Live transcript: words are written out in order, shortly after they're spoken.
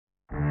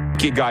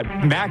You got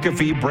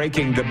McAfee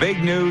breaking the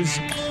big news.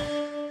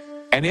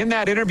 And in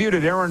that interview,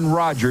 did Aaron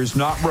Rodgers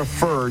not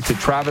refer to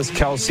Travis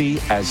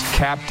Kelce as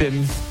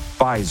Captain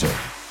Pfizer?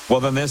 Well,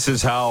 then this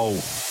is how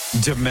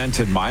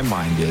demented my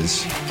mind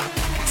is.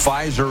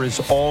 Pfizer is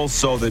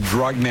also the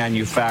drug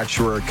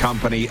manufacturer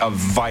company of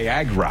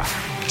Viagra.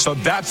 So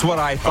that's what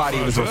I thought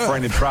he was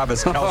referring to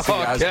Travis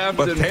Kelce as,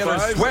 Captain with Taylor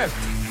Pfizer.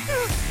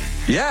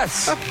 Swift.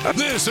 Yes.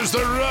 This is the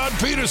Rod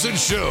Peterson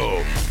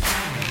Show.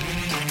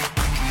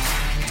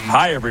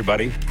 Hi,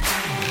 everybody.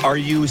 Are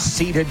you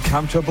seated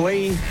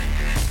comfortably?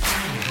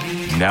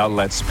 Now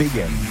let's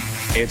begin.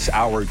 It's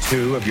hour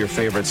 2 of your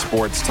favorite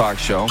sports talk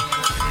show.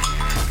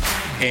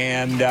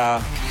 And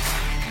I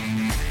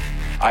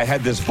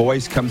had this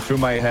voice come through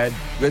my head.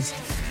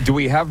 Do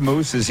we have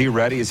Moose? Is he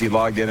ready? Is he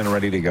logged in and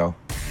ready to go?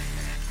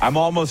 I'm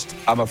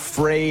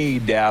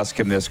afraid to ask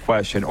him this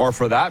question. Or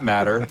for that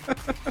matter,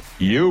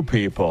 you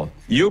people.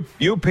 You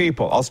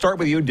people. I'll start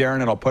with you,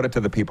 Darren, and I'll put it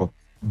to the people.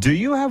 Do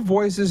you have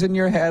voices in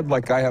your head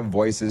like I have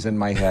voices in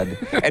my head?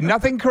 And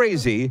nothing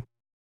crazy,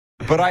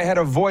 but I had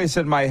a voice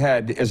in my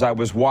head as I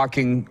was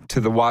walking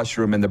to the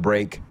washroom in the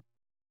break.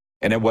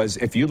 And it was,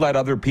 if you let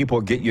other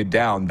people get you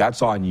down,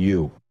 that's on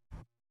you.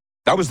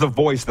 That was the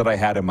voice that I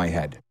had in my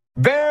head.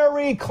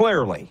 Very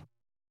clearly.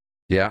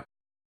 Yeah.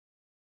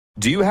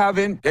 Do you have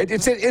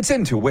it's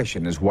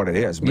intuition is what it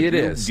is. But it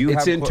is.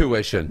 It's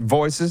intuition.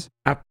 Voices?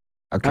 Okay.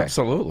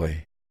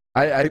 Absolutely.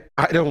 I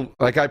don't,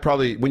 like, I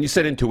probably, when you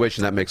said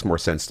intuition, that makes more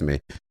sense to me.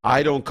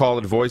 I don't call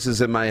it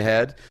voices in my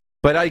head,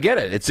 but I get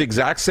it. It's the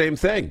exact same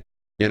thing,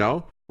 you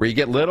know, where you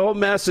get little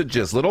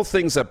messages, little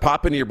things that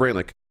pop into your brain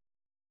like,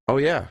 oh,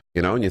 yeah,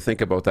 you know, and you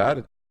think about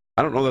that.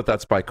 I don't know that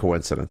that's by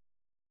coincidence.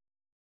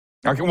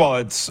 Okay,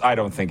 well, I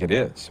don't think it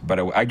is. But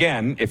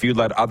again, if you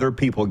let other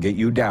people get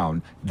you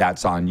down,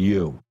 that's on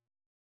you.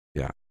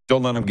 Yeah.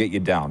 Don't let them get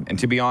you down. And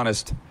to be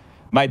honest,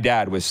 my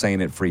dad was saying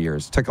it for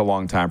years. It took a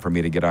long time for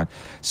me to get on.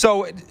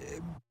 So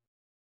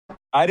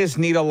I just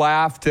need a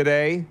laugh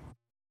today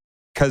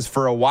because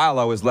for a while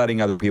I was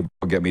letting other people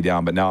get me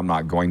down, but now I'm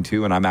not going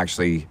to, and I'm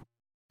actually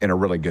in a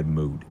really good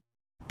mood.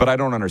 But I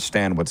don't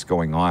understand what's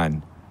going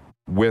on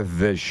with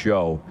this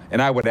show. And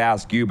I would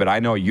ask you, but I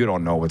know you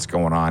don't know what's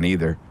going on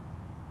either.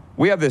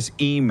 We have this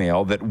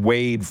email that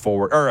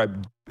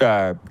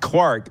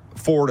Clark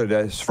forwarded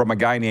us from a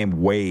guy named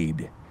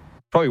Wade.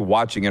 Probably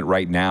watching it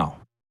right now.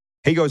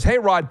 He goes, hey,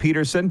 Rod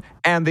Peterson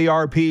and the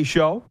RP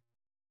show.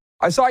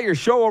 I saw your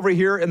show over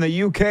here in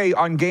the UK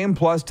on Game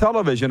Plus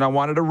television. I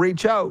wanted to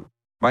reach out.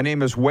 My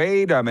name is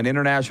Wade. I'm an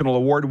international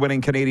award-winning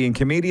Canadian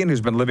comedian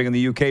who's been living in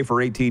the UK for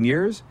 18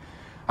 years.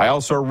 I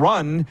also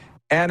run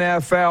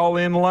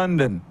NFL in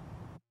London,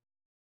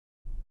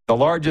 the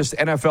largest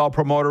NFL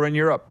promoter in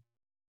Europe.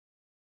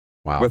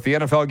 Wow. With the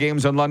NFL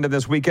games in London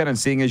this weekend, and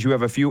seeing as you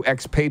have a few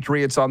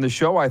expatriates on the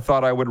show, I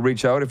thought I would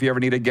reach out if you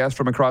ever need a guest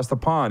from across the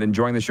pond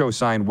enjoying the show.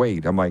 Signed,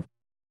 Wade. I'm like,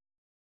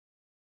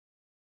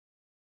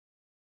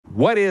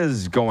 what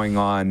is going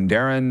on,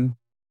 Darren?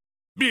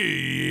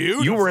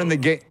 Beautiful. You were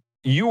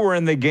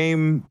in the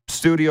game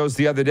studios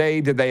the other day.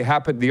 Did they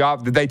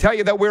tell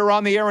you that we were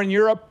on the air in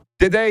Europe?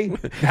 Did they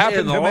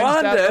happen to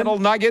mention that little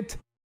nugget?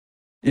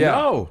 Yeah.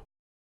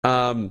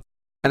 No.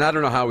 And I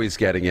don't know how he's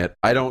getting it.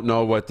 I don't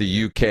know what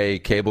the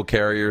UK cable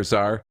carriers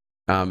are,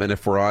 and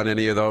if we're on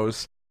any of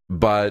those.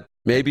 But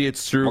maybe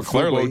it's through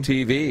Fubo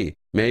TV.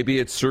 Maybe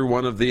it's through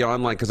one of the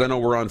online, because I know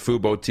we're on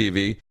Fubo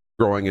TV,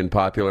 growing and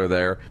popular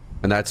there,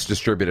 and that's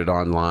distributed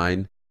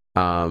online.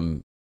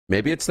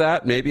 Maybe it's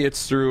that. Maybe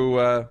it's through,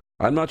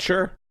 I'm not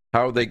sure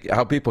how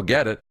people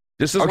get it.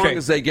 Just as long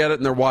as they get it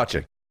and they're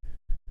watching.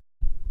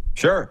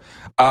 Sure.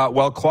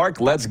 Well, Clark,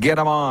 let's get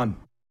him on.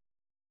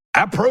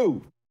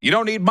 Approve. You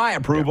don't need my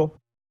approval. Yeah.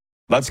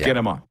 Let's get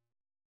him on.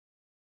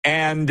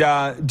 And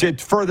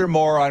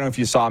furthermore, I don't know if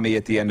you saw me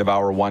at the end of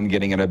hour 1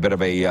 getting in a bit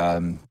of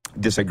a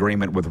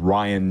disagreement with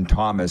Ryan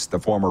Thomas, the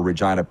former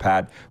Regina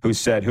Pat, who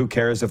said, who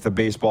cares if the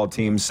baseball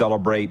teams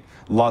celebrate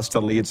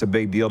lustily? It's a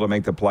big deal to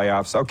make the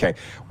playoffs. Okay,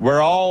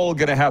 we're all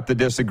going to have to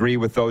disagree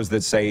with those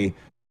that say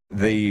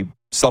the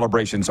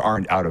celebrations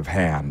aren't out of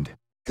hand.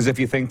 Because if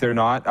you think they're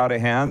not out of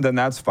hand, then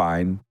that's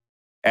fine.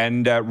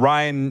 And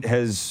Ryan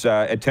has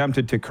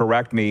attempted to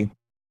correct me.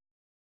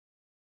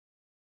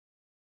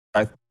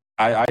 He's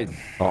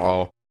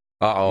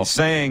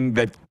saying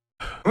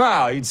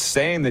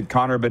that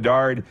Connor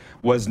Bedard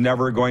was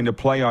never going to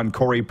play on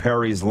Corey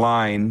Perry's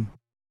line.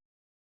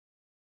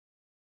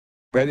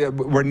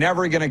 We're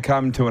never going to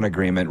come to an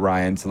agreement,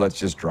 Ryan, so let's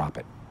just drop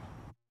it.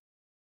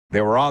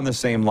 They were on the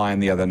same line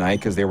the other night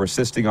because they were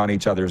assisting on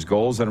each other's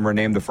goals and were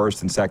named the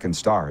first and second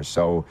stars.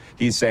 So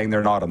he's saying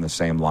they're not on the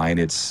same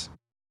line.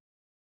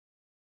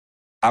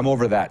 I'm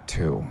over that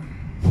too.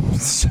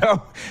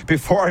 So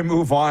before I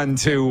move on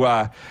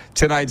to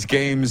tonight's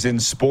games in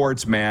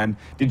sports, man,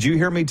 did you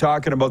hear me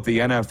talking about the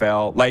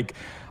NFL? Like,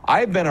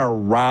 I've been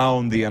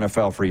around the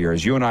NFL for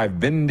years. You and I have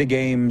been to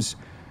games,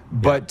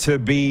 but to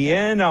be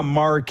in a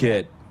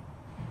market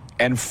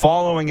and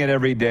following it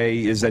every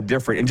day is a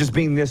different, and just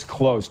being this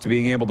close to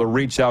being able to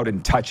reach out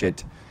and touch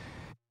it,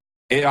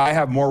 I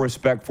have more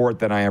respect for it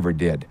than I ever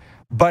did.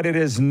 but it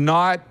is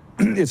not.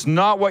 It's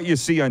not what you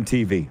see on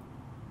TV.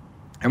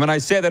 And when I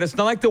say that, it's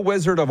not like the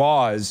Wizard of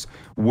Oz,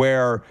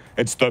 where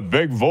it's the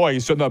big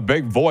voice, and the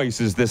big voice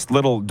is this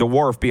little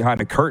dwarf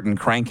behind a curtain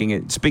cranking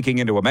it, speaking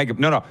into a mega.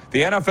 No.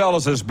 The NFL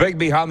is as big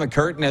behind the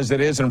curtain as it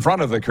is in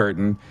front of the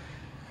curtain.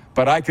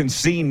 But I can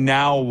see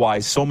now why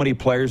so many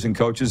players and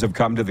coaches have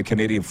come to the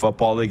Canadian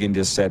Football League and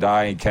just said,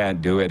 I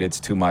can't do it. It's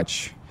too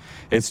much.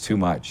 It's too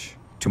much.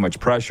 Too much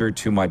pressure,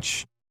 too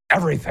much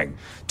everything,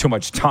 too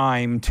much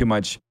time, too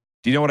much.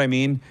 Do you know what I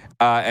mean?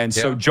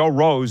 So Joe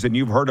Rose, and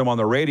you've heard him on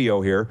the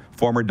radio here,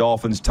 former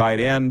Dolphins tight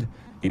end.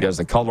 He does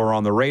the color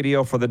on the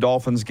radio for the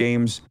Dolphins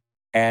games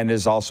and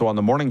is also on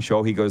the morning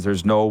show. He goes,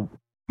 there's no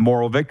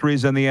moral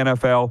victories in the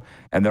NFL,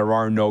 and there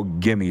are no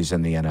gimmies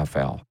in the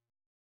NFL.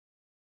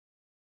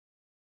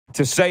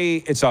 To say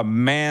it's a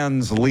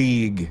man's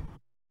league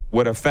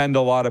would offend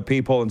a lot of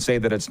people and say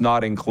that it's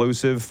not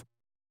inclusive.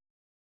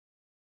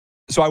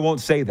 So I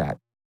won't say that.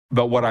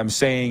 But what I'm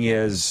saying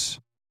is,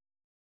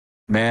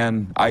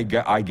 man, I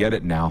get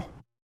it now.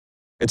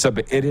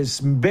 It is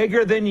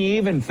bigger than you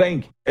even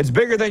think. It's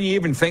bigger than you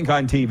even think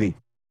on TV.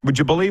 Would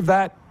you believe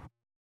that?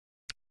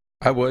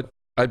 I would.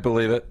 I'd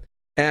believe it.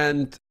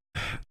 And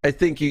I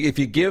think if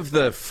you give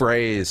the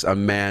phrase a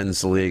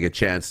man's league a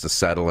chance to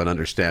settle and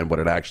understand what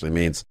it actually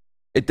means,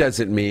 it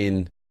doesn't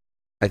mean,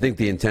 I think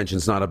the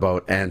intention's not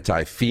about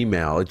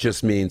anti-female. It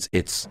just means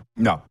it's,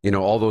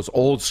 all those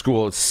old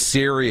school,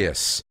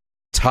 serious,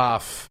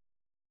 tough,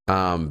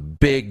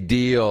 big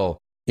deal,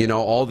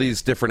 all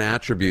these different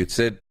attributes.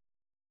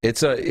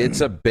 It's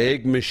a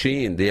big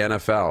machine, the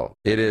NFL.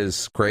 It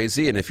is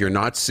crazy, and if you're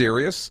not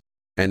serious,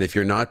 and if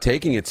you're not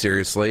taking it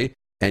seriously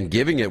and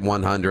giving it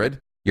 100,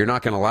 you're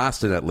not going to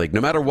last in that league,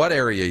 no matter what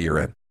area you're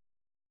in.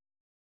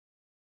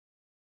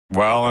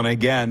 Well, and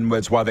again,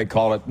 that's why they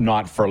call it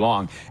not for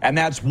long. And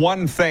that's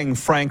one thing,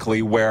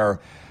 frankly,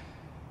 where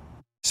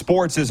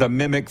sports is a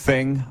mimic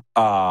thing.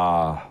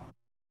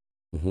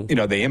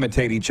 They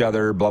imitate each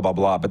other, blah, blah,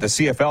 blah. But the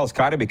CFL has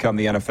kind of become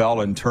the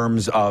NFL in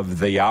terms of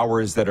the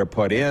hours that are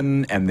put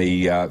in and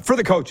for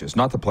the coaches,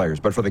 not the players,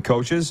 but for the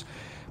coaches.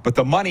 But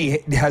the money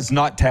has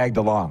not tagged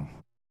along.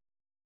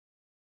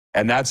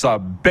 And that's a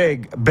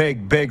big,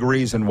 big, big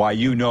reason why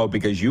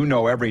because you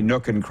know every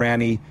nook and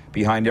cranny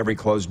behind every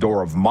closed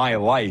door of my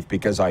life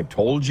because I've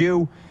told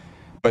you.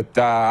 But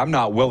I'm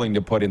not willing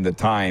to put in the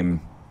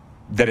time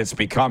that it's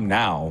become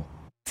now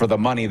for the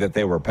money that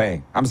they were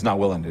paying. I'm just not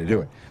willing to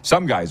do it.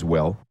 Some guys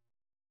will.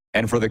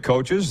 And for the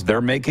coaches, they're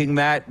making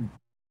that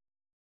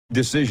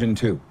decision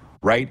too,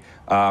 right?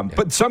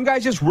 But some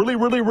guys just really,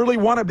 really, really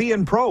want to be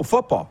in pro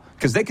football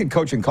because they can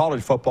coach in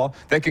college football.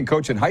 They can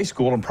coach in high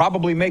school and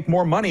probably make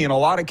more money in a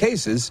lot of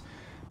cases.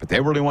 But they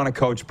really want to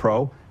coach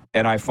pro,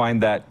 and I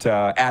find that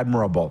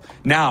admirable.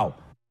 Now,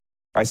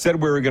 I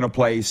said we were going to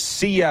play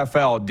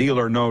CFL Deal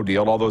or No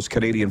Deal. All those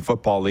Canadian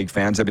Football League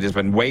fans have just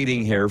been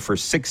waiting here for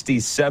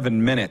 68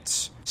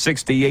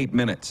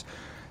 minutes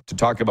to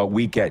talk about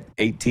week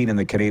 18 in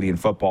the Canadian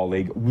Football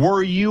League.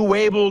 Were you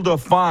able to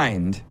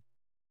find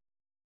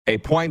a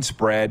point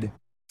spread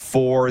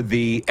for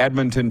the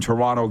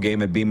Edmonton-Toronto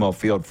game at BMO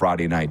Field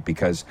Friday night?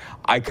 Because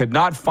I could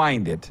not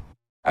find it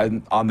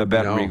on the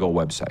Bet Regal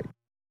website.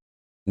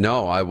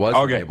 No, I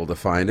wasn't able to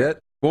find it.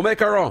 We'll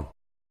make our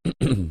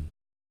own.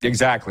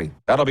 Exactly.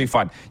 That'll be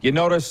fun. You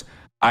notice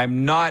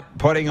I'm not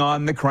putting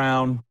on the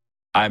crown.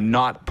 I'm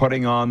not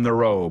putting on the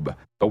robe,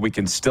 but we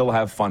can still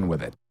have fun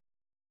with it.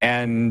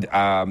 And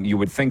you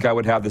would think I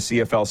would have the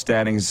CFL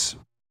standings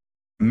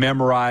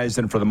memorized,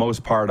 and for the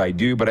most part I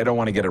do, but I don't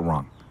want to get it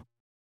wrong.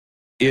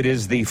 It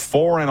is the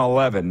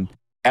 4-11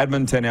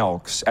 Edmonton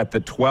Elks at the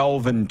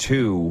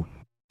 12-2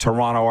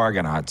 Toronto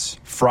Argonauts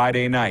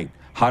Friday night.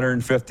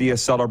 150th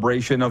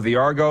celebration of the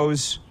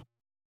Argos.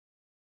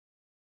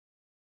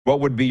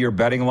 What would be your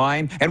betting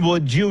line? And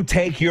would you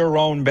take your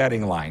own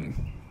betting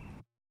line?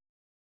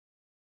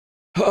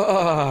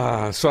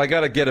 So I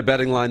got to get a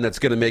betting line that's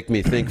going to make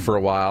me think for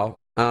a while.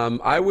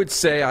 I would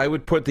say I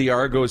would put the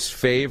Argos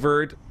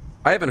favored.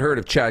 I haven't heard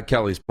if Chad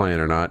Kelly's playing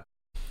or not,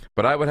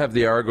 but I would have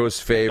the Argos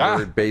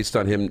favored based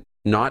on him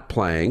not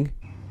playing.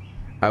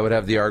 I would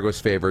have the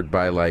Argos favored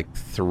by like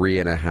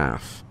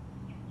 3.5.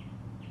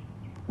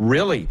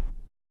 Really?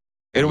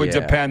 It would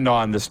depend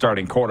on the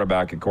starting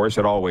quarterback, of course.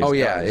 It always does.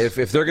 Yeah.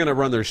 If they're going to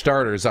run their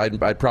starters,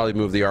 I'd probably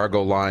move the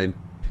Argo line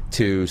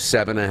to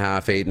 7.5,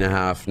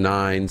 8.5,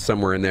 9,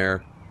 somewhere in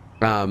there.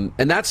 And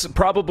that's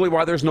probably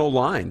why there's no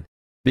line.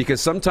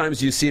 Because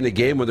sometimes you see in a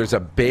game where there's a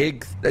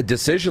big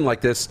decision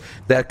like this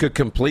that could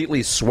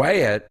completely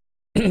sway it,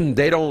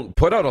 they don't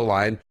put out a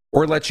line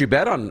or let you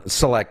bet on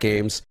select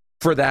games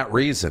for that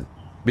reason.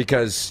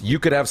 Because you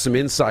could have some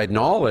inside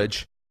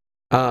knowledge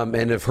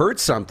and have heard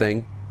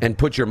something and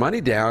put your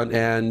money down,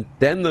 and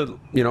then the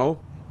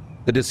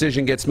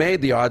decision gets made,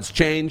 the odds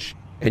change,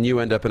 and you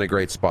end up in a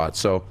great spot.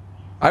 So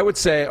I would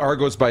say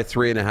Argos by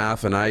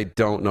 3.5, and I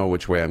don't know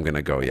which way I'm going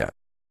to go yet.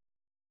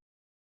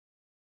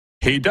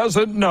 He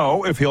doesn't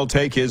know if he'll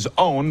take his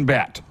own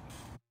bet.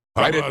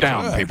 Write it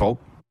down, people.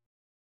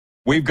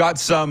 We've got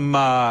some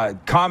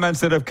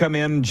comments that have come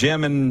in.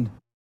 Jim in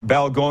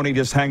Balgoni,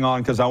 just hang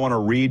on because I want to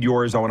read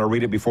yours. I want to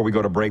read it before we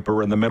go to break, but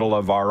we're in the middle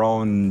of our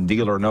own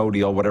deal or no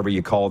deal, whatever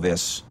you call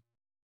this.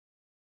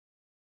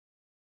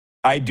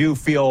 I do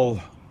feel,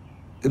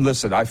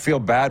 listen, I feel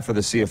bad for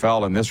the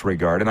CFL in this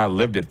regard, and I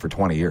lived it for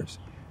 20 years.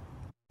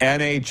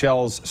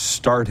 NHL's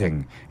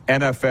starting.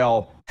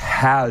 NFL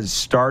has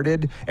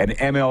started, and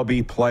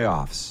MLB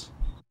playoffs.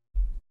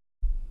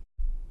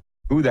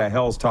 Who the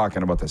hell's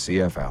talking about the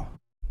CFL?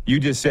 You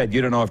just said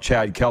you don't know if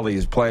Chad Kelly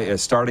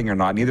is starting or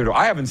not. Neither do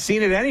I. Haven't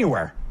seen it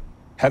anywhere.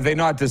 Have they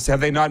not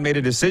made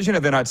a decision?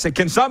 Have they not said?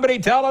 Can somebody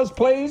tell us,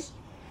 please?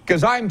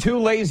 Because I'm too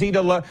lazy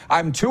to.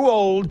 I'm too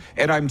old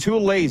and I'm too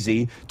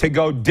lazy to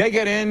go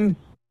digging in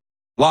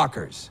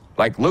lockers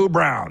like Lou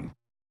Brown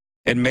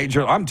in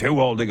Major. I'm too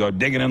old to go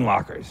digging in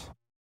lockers.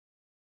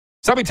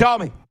 Somebody tell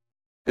me.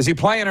 Is he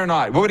playing or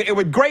not? It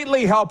would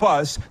greatly help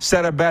us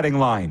set a betting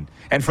line.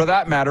 And for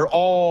that matter,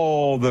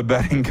 all the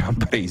betting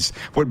companies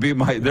would be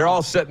they're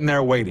all sitting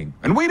there waiting.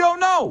 And we don't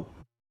know.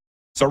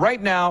 So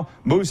right now,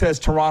 Moose has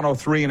Toronto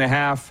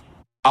 3.5.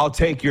 I'll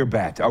take your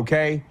bet,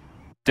 okay?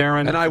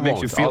 Darren, and I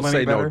won't. You feel I'll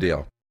say better? No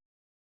deal.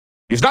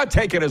 He's not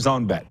taking his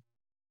own bet.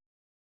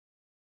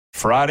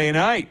 Friday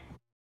night,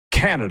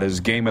 Canada's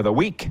game of the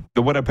week.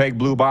 The Winnipeg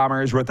Blue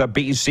Bombers with the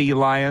BC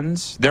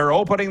Lions. They're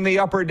opening the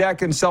upper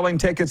deck and selling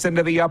tickets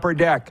into the upper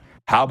deck.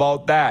 How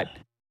about that?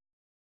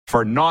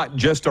 For not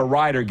just a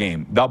Rider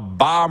game. The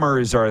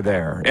Bombers are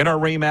there in a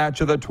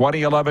rematch of the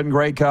 2011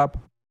 Grey Cup.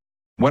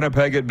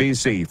 Winnipeg at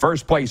BC.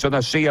 First place in the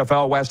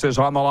CFL West is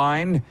on the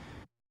line.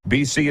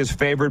 BC is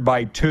favored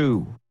by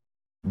 2.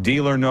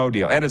 Deal or no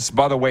deal. And it's,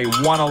 by the way,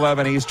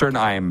 1:11 Eastern.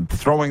 I am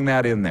throwing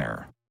that in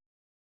there.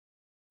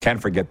 Can't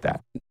forget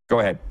that. Go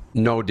ahead.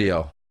 No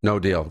deal. No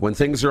deal. When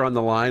things are on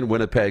the line,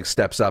 Winnipeg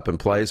steps up and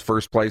plays.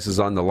 First place is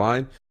on the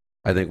line.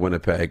 I think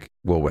Winnipeg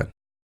will win.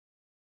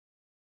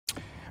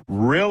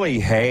 Really,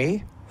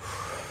 hey?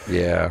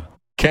 Yeah.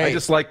 Okay. I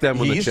just like them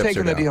when the chips are down. He's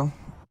taking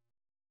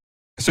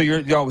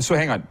the deal. So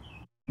hang on.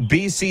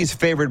 BC's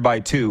favored by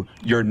 2.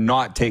 You're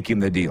not taking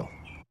the deal.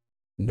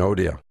 No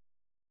deal.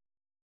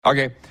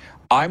 Okay.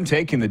 I'm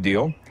taking the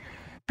deal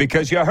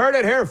because you heard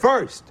it here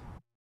first.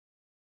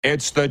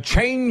 It's the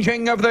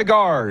changing of the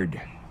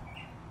guard.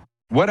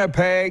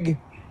 Winnipeg,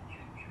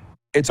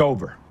 it's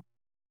over.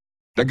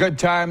 The good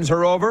times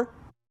are over.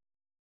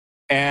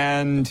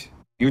 And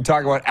you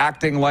talk about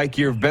acting like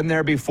you've been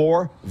there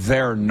before.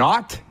 They're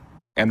not.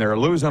 And they're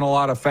losing a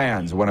lot of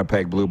fans,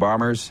 Winnipeg Blue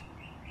Bombers.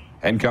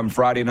 And come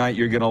Friday night,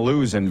 you're going to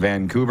lose in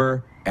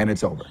Vancouver, and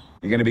it's over.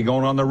 You're going to be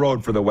going on the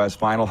road for the West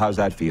Final. How's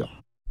that feel?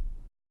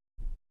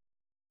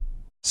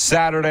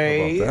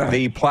 Saturday,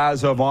 the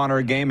Plaza of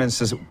Honor game. And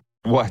says,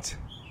 what?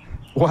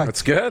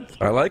 That's good.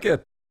 I like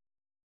it.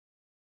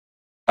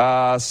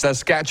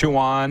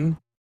 Saskatchewan,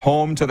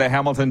 home to the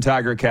Hamilton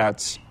Tiger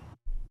Cats.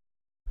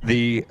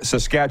 The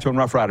Saskatchewan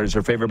Roughriders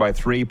are favored by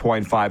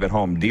 3.5 at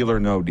home. Deal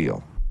or no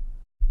deal?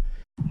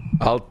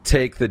 I'll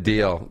take the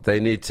deal. They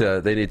need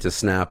to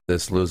snap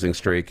this losing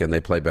streak, and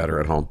they play better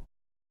at home.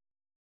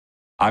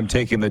 I'm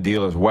taking the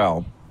deal as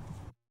well.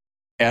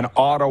 And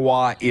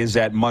Ottawa is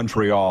at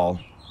Montreal,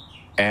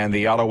 and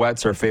the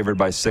Alouettes are favored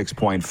by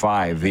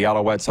 6.5. The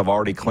Alouettes have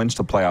already clinched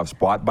a playoff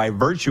spot by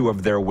virtue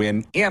of their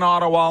win in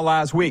Ottawa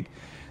last week.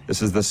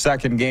 This is the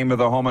second game of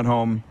the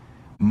home-and-home.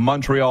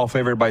 Montreal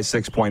favored by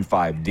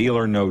 6.5. Deal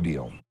or no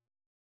deal?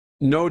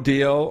 No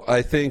deal.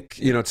 I think,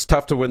 it's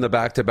tough to win the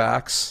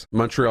back-to-backs.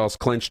 Montreal's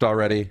clinched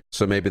already,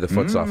 so maybe the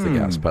foot's off the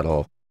gas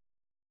pedal.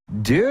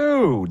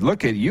 Dude,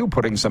 look at you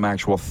putting some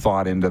actual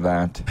thought into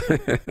that.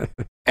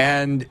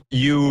 And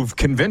you've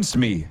convinced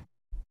me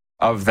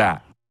of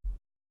that.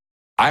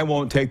 I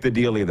won't take the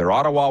deal either.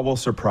 Ottawa will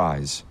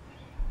surprise.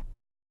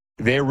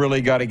 They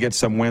really got to get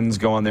some wins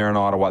going there in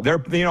Ottawa.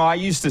 I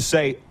used to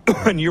say,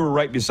 and you were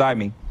right beside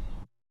me,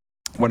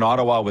 when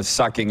Ottawa was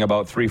sucking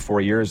about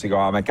 3-4 years ago,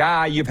 I'm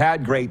like, you've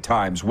had great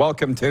times.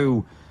 Welcome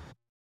to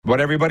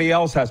what everybody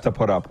else has to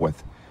put up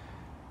with.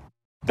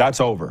 That's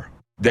over.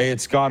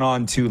 It's gone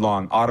on too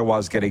long.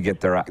 Ottawa's got to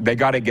get they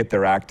got to get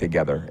their act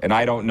together. And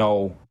I don't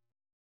know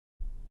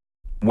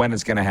when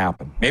it's going to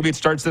happen. Maybe it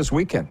starts this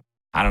weekend.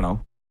 I don't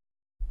know.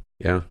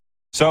 Yeah.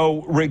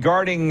 So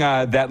regarding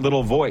that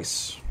little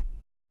voice,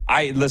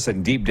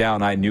 listen, deep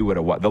down, I knew what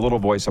it was. The little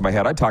voice in my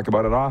head, I talk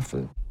about it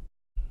often.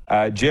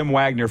 Jim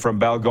Wagner from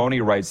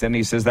Balgoni writes in,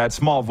 he says, that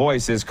small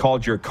voice is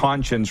called your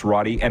conscience,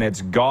 Roddy, and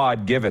it's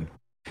God-given.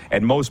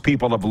 And most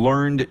people have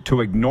learned to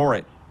ignore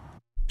it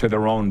to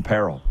their own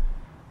peril.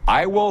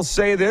 I will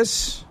say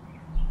this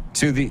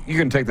you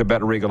can take the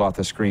Bet Regal off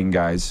the screen,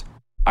 guys.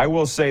 I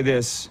will say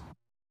this,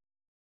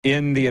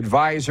 in the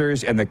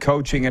advisors and the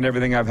coaching and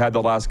everything I've had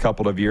the last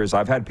couple of years,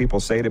 I've had people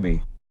say to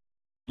me,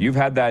 you've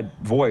had that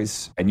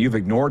voice and you've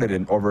ignored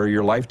it over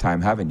your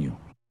lifetime, haven't you?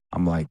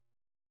 I'm like,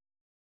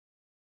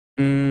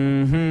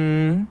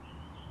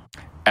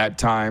 at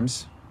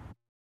times.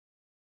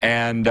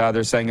 And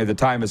they're saying that the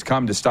time has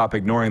come to stop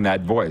ignoring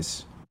that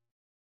voice.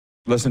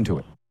 Listen to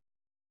it.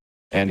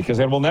 And because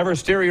it will never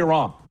steer you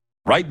wrong.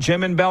 Right,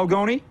 Jim and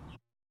Balgoni?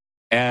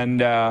 And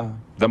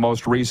the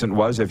most recent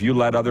was, if you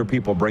let other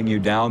people bring you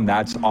down,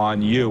 that's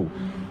on you.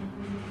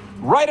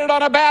 Write it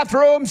on a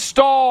bathroom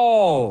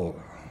stall.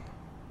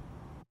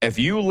 If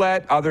you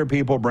let other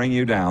people bring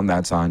you down,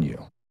 that's on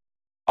you.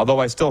 Although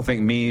I still think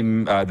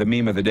the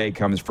meme of the day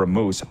comes from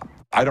Moose.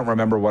 I don't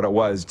remember what it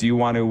was. Do you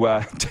want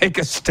to take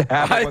a stab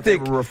at what they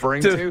were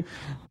referring to?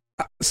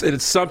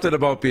 It's something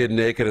about being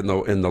naked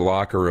in the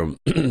locker room.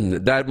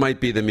 That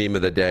might be the meme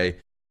of the day.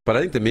 But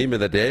I think the meme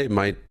of the day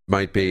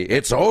might be,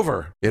 it's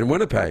over in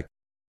Winnipeg.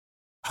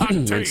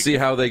 And see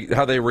how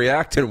they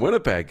react in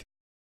Winnipeg.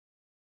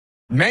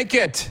 Make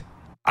it.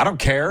 I don't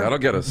care. That'll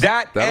get us.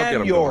 That'll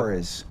and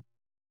yours.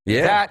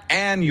 Yeah. That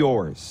and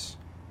yours.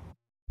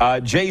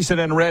 Jason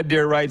in Red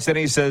Deer writes in,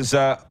 he says,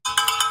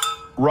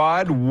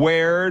 Rod,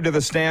 where do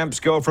the Stamps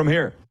go from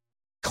here?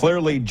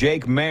 Clearly,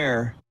 Jake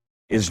Mayer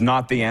is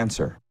not the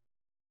answer.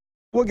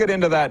 We'll get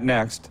into that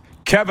next.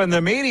 Kevin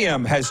the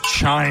Medium has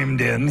chimed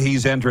in.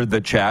 He's entered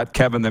the chat,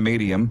 Kevin the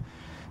Medium,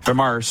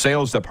 from our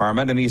sales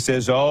department, and he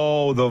says,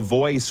 the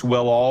voice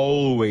will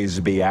always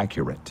be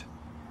accurate.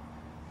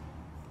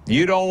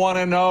 You don't want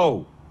to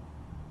know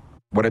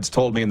what it's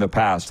told me in the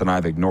past, and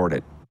I've ignored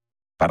it.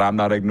 But I'm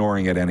not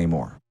ignoring it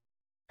anymore.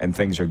 And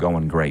things are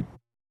going great.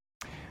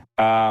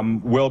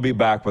 We'll be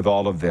back with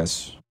all of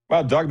this.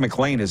 Well, Doug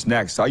MacLean is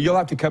next. You'll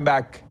have to come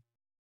back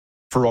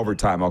for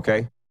overtime,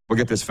 okay? We'll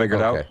get this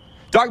figured out.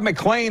 Doug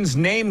MacLean's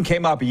name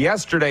came up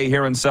yesterday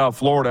here in South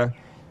Florida.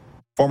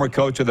 Former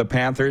coach of the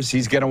Panthers.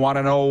 He's going to want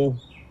to know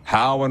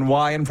how and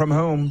why and from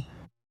whom.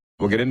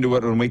 We'll get into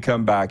it when we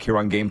come back here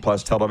on Game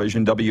Plus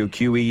Television,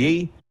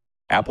 WQEE,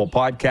 Apple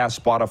Podcasts,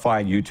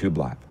 Spotify, and YouTube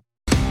Live.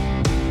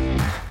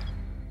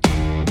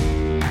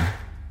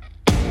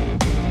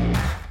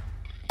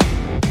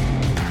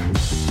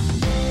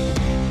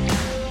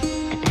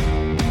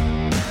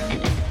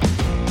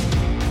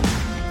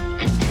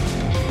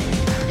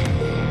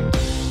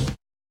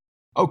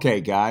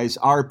 Okay, guys,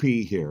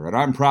 RP here, and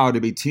I'm proud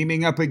to be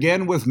teaming up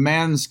again with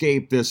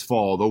Manscaped this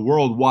fall, the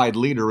worldwide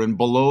leader in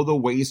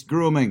below-the-waist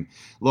grooming.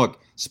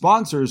 Look,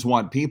 sponsors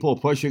want people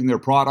pushing their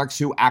products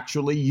who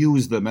actually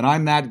use them, and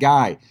I'm that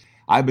guy.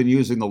 I've been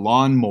using the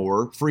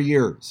lawnmower for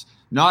years.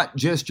 Not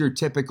just your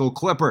typical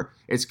clipper.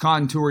 Its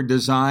contoured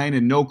design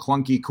and no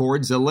clunky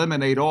cords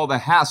eliminate all the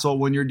hassle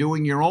when you're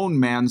doing your own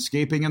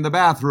manscaping in the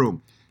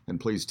bathroom. And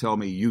please tell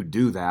me you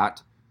do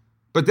that.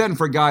 But then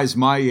for guys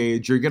my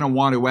age, you're going to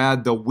want to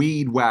add the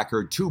Weed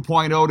Whacker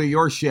 2.0 to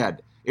your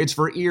shed. It's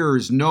for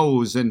ears,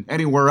 nose, and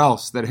anywhere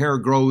else that hair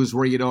grows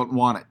where you don't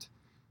want it.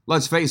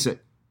 Let's face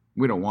it,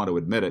 we don't want to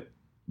admit it,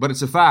 but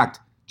it's a fact.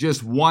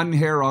 Just one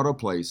hair out of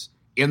place,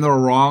 in the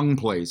wrong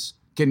place,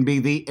 can be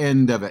the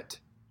end of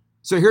it.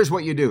 So here's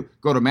what you do.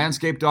 Go to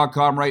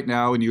manscaped.com right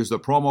now and use the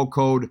promo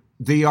code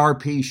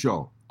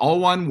TheRPShow. All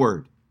one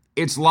word.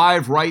 It's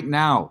live right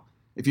now.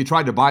 If you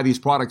tried to buy these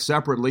products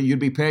separately, you'd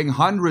be paying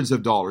hundreds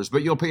of dollars,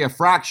 but you'll pay a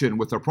fraction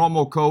with the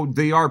promo code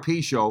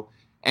TheRPShow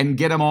and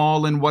get them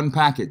all in one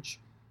package.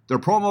 The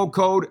promo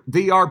code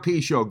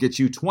TheRPShow gets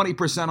you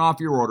 20%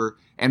 off your order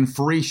and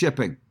free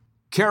shipping.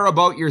 Care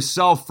about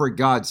yourself, for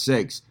God's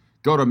sakes.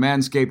 Go to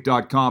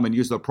manscaped.com and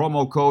use the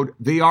promo code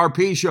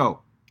TheRPShow.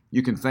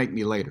 You can thank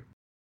me later.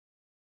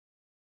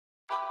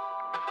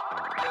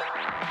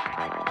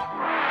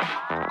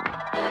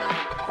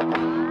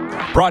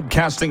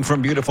 Broadcasting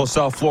from beautiful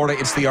South Florida,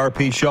 it's the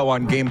RP Show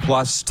on Game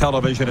Plus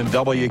Television and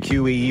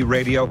WQEE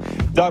Radio.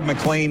 Doug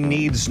MacLean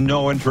needs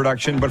no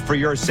introduction, but for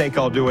your sake,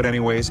 I'll do it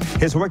anyways.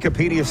 His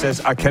Wikipedia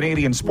says a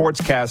Canadian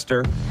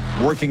sportscaster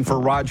working for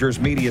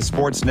Rogers Media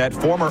Sportsnet,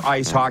 former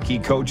ice hockey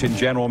coach and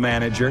general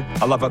manager.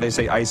 I love how they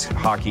say ice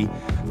hockey.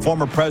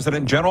 Former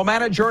president, general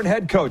manager, and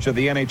head coach of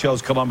the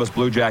NHL's Columbus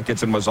Blue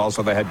Jackets, and was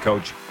also the head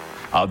coach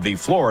of the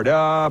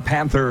Florida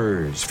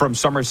Panthers from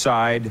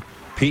Summerside,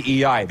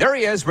 PEI. There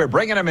he is. We're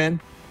bringing him in.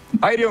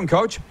 How you doing,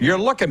 Coach? You're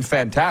looking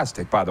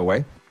fantastic, by the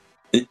way.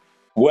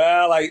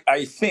 Well,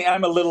 I think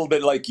I'm a little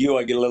bit like you.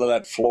 I get a little of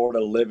that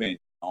Florida living.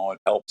 Oh, it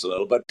helps a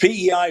little. But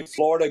PEI,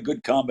 Florida,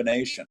 good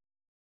combination.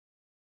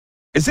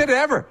 Is it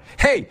ever?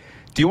 Hey,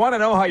 do you want to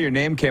know how your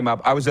name came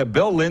up? I was at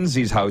Bill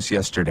Lindsay's house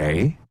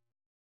yesterday,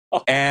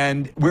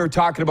 and we were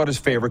talking about his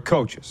favorite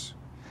coaches.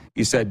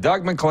 He said,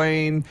 Doug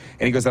MacLean,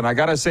 and he goes, and I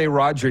got to say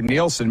Roger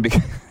Nielsen,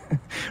 because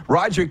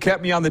Roger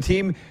kept me on the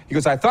team. He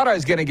goes, I thought I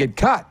was going to get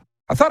cut.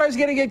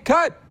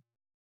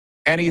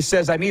 And he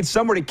says, I need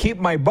somewhere to keep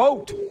my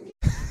boat.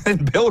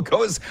 And Bill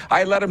goes,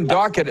 I let him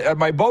dock it at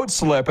my boat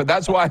slip, and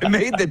that's why I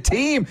made the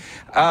team.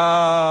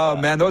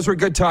 Man, those were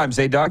good times,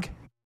 eh, Doug?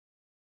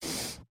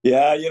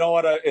 Yeah, you know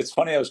what? It's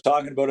funny. I was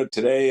talking about it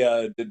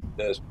today.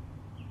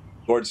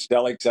 Gord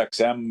Stellick's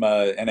XM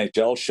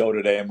NHL show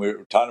today, and we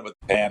were talking about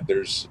the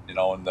Panthers,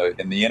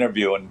 in the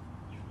interview. And,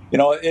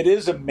 it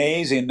is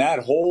amazing, that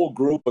whole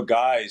group of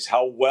guys,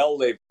 how well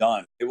they've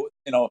done.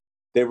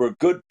 They were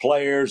good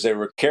players. They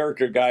were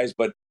character guys,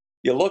 but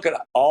you look at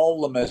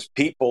all of them as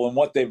people and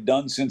what they've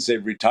done since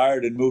they've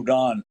retired and moved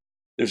on.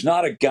 There's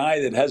not a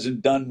guy that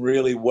hasn't done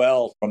really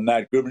well from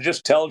that group. It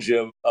just tells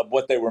you of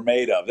what they were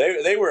made of.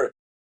 They were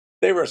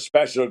a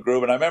special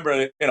group. And I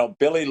remember,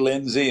 Billy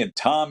Lindsay and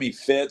Tommy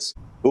Fitz,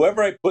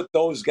 whoever I put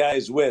those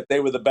guys with, they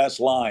were the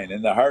best line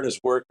and the hardest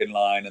working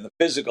line and the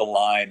physical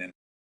line. And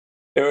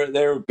they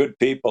were good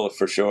people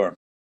for sure.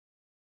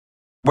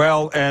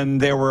 Well,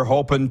 and they were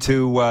hoping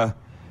to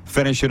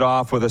finish it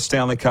off with a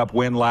Stanley Cup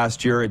win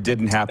last year. It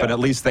didn't happen. Yeah. At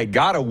least they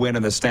got a win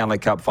in the Stanley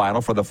Cup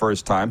final for the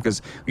first time,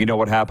 because you know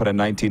what happened in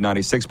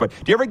 1996. But do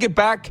you ever get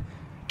back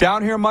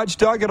down here much,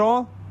 Doug, at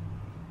all?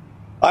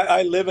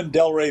 I live in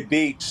Delray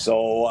Beach,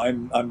 so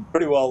I'm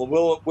pretty well.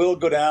 We'll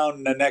go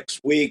down the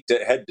next week to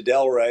head to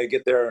Delray,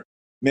 get there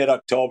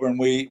mid-October, and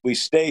we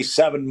stay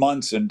 7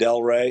 months in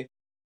Delray.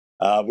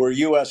 We're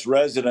U.S.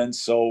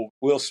 residents, so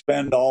we'll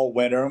spend all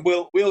winter, and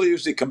we'll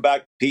usually come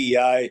back to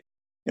PEI,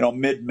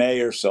 mid-May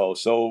or so.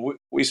 So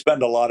we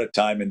spend a lot of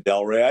time in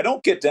Delray. I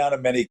don't get down to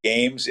many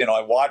games.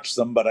 I watch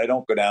them, but I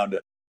don't go down to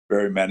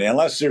very many,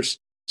 unless there's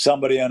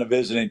somebody on a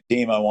visiting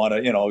team I want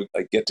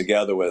to, get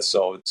together with.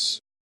 So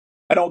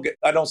I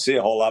don't see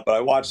a whole lot, but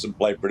I watch them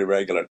play pretty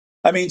regular.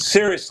 I mean,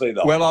 seriously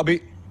though. Well,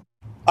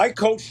 I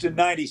coached in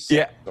 '96.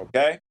 Yeah.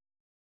 Okay.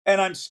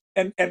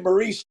 And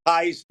Maurice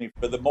ties me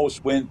for the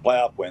most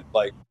playoff wins.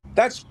 Like,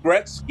 that's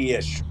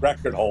Gretzky-ish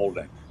record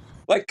holding.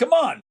 Like, come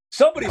on,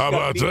 somebody's got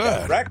to beat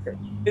that record.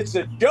 It's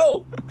a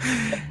joke.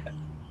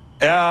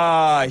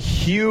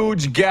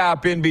 Huge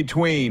gap in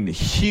between.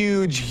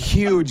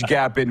 Huge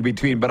gap in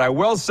between. But I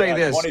will say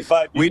this: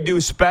 we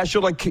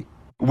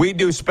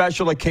do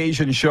special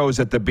occasion shows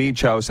at the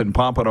beach house in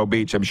Pompano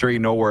Beach. I'm sure you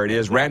know where it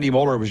is. Randy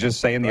Moeller was just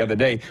saying the other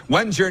day,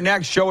 when's your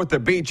next show at the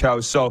beach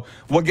house? So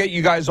we'll get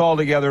you guys all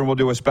together and we'll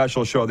do a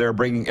special show there,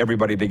 bringing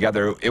everybody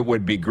together. It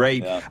would be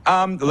great.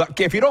 Yeah. Look,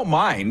 if you don't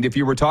mind, if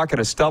you were talking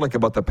to Stellick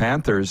about the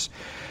Panthers,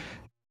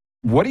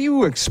 what do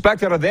you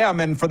expect out of them?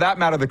 And for that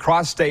matter, the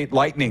Cross-State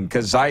Lightning,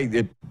 because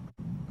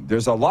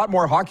there's a lot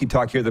more hockey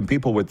talk here than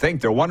people would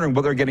think. They're wondering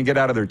what they're going to get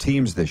out of their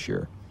teams this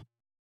year.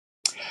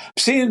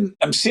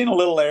 I'm seeing a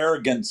little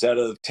arrogance out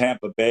of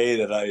Tampa Bay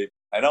that I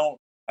don't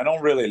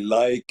really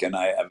like, and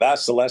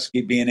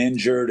Vasilevsky being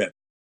injured, and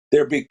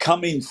they're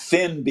becoming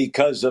thin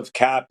because of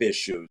cap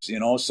issues,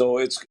 So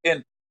it's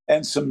and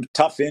some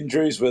tough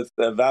injuries with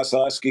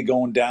Vasilevsky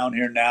going down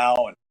here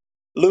now, and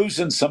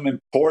losing some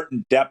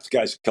important depth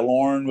guys.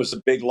 Killorn was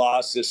a big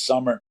loss this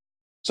summer,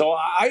 so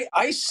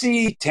I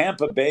see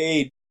Tampa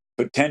Bay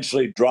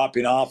potentially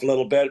dropping off a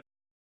little bit.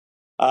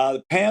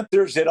 The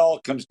Panthers, it all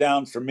comes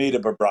down for me to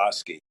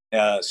Bobrovsky.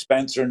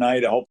 Spencer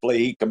Knight, hopefully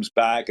he comes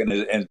back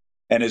and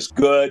is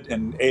good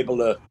and able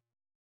to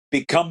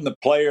become the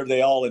player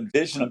they all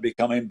envision him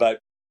becoming. But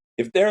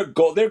if their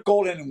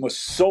goaltending was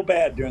so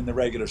bad during the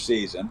regular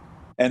season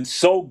and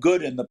so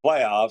good in the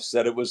playoffs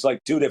that it was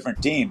like two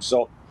different teams.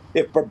 So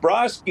if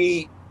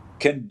Bobrovsky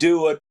can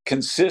do it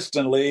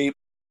consistently,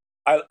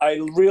 I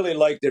really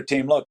like their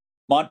team. Look,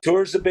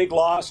 Montour's a big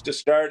loss to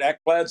start.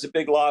 Ekblad's a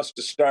big loss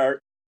to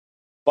start.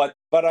 But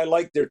I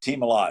like their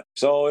team a lot.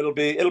 So it'll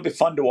be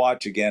fun to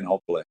watch again,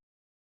 hopefully.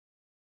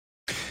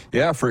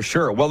 Yeah, for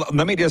sure. Well,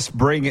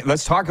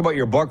 let's talk about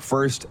your book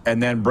first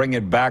and then bring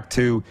it back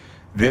to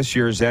this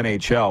year's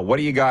NHL. What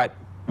do you got?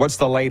 What's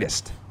the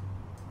latest?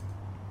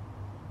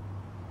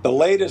 The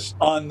latest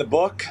on the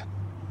book?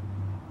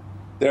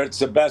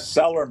 It's a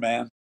bestseller,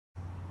 man.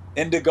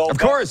 Indigo of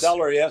course.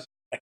 Bestseller, yes.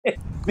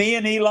 Me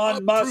and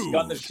Elon Musk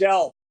on the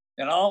shelf,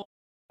 No,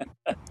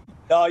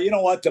 you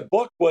know what? The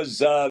book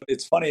was,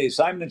 it's funny,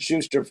 Simon &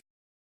 Schuster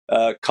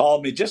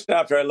called me just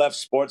after I left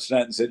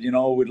Sportsnet and said,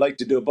 we'd like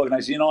to do a book. And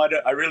I said,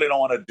 I really don't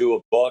want to do a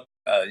book,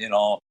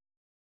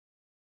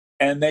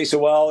 And they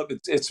said, well,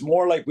 it's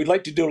more like we'd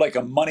like to do like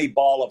a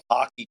Moneyball of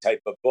hockey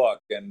type of book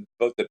and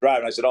about the draft.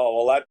 And I said,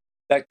 oh, well,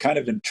 that kind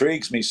of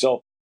intrigues me.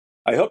 So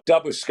I hooked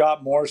up with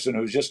Scott Morrison,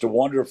 who's just a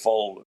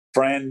wonderful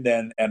friend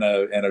and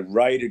a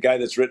writer, guy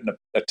that's written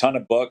a ton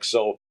of books.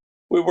 So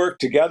we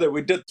worked together.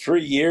 We did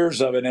 3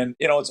 years of it. And,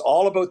 it's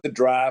all about the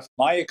draft,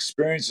 my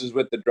experiences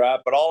with the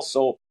draft, but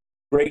also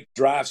great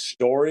draft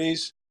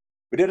stories.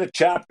 We did a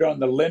chapter on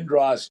the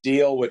Lindros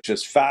deal, which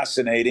is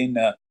fascinating.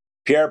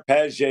 Pierre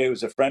Paget,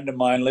 who's a friend of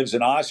mine, lives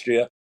in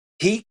Austria.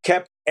 He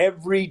kept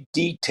every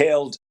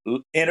detailed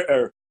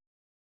interview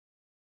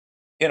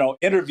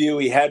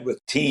he had with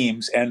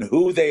teams and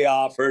who they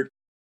offered.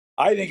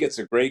 I think it's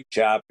a great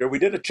chapter. We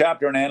did a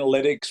chapter on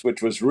analytics,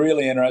 which was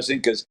really interesting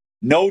because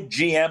no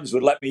GMs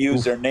would let me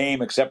use their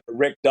name except for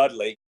Rick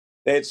Dudley.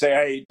 They'd say,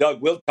 hey,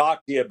 Doug, we'll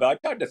talk to you about.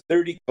 I talked to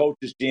 30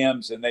 coaches,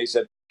 GMs, and they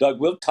said, Doug,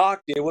 we'll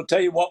talk to you. We'll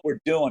tell you what we're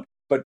doing.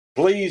 But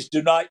please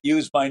do not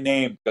use my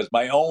name because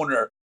my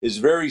owner is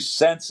very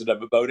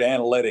sensitive about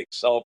analytics.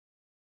 So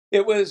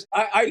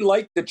I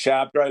liked the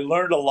chapter. I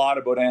learned a lot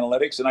about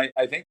analytics, and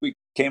I think we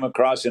came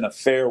across in a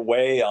fair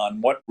way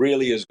on what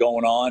really is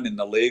going on in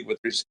the league with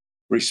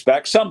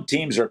respect. Some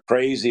teams are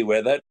crazy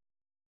with it,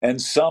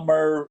 and some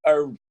are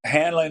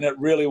handling it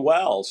really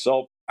well.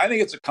 So I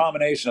think it's a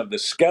combination of the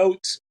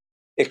scouts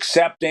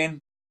accepting,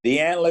 the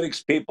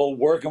analytics people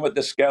working with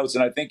the scouts,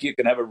 and I think you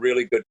can have a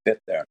really good fit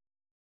there.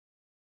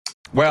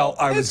 Well,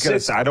 I was going to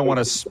say, I don't want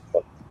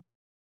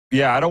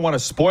to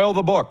spoil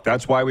the book.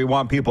 That's why we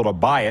want people to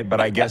buy it.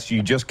 But I guess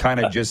you just kind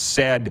of just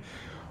said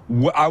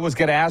I was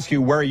going to ask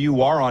you where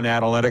you are on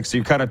analytics.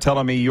 You're kind of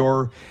telling me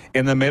you're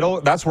in the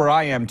middle. That's where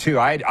I am, too.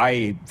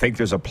 I think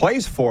there's a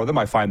place for them.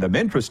 I find them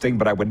interesting,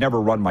 but I would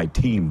never run my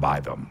team by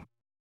them.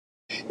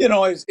 You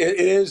know, it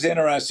is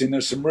interesting.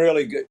 There's some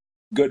really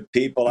good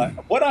people.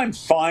 What I'm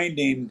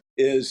finding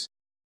is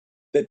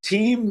the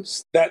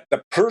teams that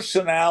the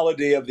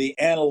personality of the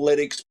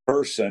analytics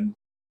person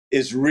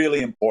is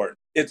really important.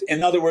 It's,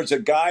 in other words, a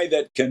guy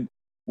that can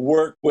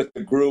work with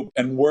the group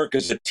and work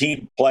as a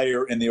team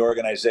player in the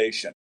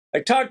organization. I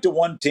talked to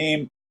one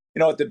team,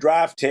 at the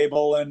draft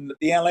table, and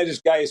the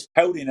analytics guy is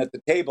pouting at the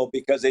table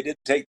because they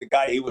didn't take the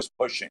guy he was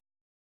pushing.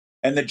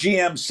 And the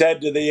GM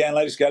said to the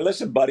analytics guy,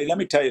 listen, buddy, let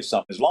me tell you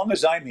something. As long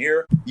as I'm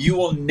here, you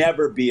will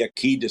never be a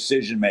key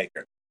decision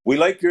maker. We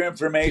like your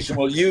information.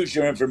 We'll use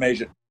your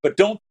information. But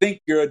don't think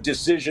you're a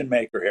decision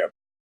maker here.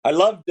 I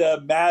loved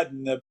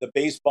Madden, the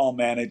baseball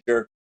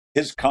manager,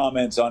 his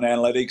comments on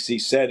analytics. He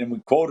said, and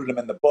we quoted him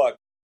in the book,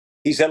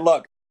 he said,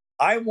 look,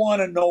 I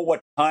want to know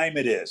what time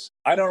it is.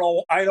 I don't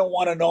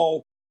want to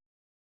know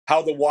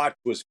how the watch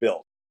was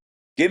built.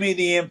 Give me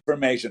the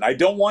information. I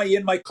don't want you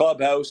in my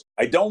clubhouse.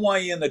 I don't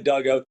want you in the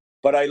dugout,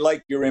 but I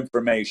like your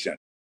information.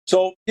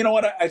 So, you know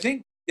what? I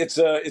think it's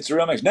a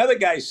real mix. Another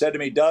guy said to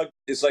me, Doug,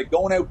 it's like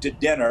going out to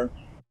dinner.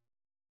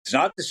 It's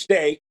not the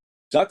steak.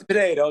 It's not the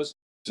potatoes.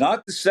 It's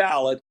not the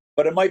salad,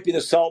 but it might be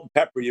the salt and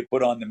pepper you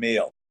put on the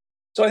meal.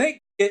 So I think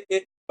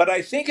but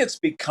I think it's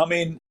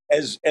becoming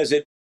as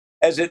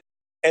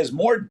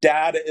more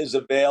data is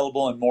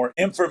available and more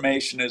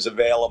information is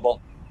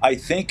available, I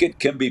think it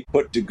can be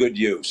put to good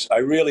use. I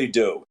really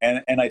do.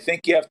 And I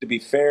think you have to be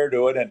fair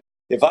to it. And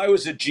if I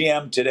was a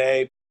GM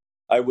today,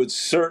 I would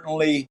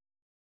certainly,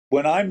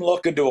 when I'm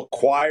looking to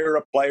acquire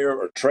a player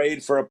or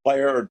trade for a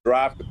player or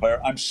draft a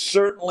player, I'm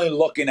certainly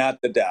looking at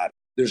the data.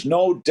 There's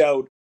no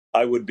doubt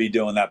I would be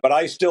doing that. But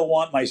I still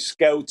want my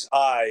scout's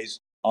eyes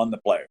on the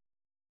player.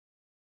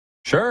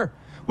 Sure.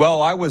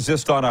 Well, I was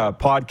just on a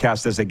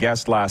podcast as a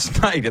guest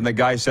last night, and the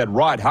guy said,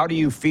 Rod, how do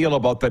you feel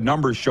about the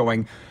numbers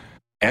showing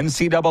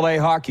NCAA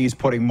hockey's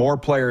putting more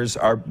players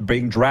are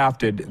being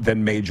drafted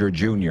than Major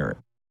Junior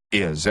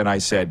is? And I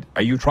said,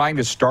 are you trying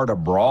to start a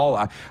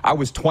brawl? I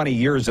was 20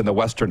 years in the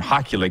Western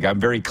Hockey League. I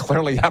very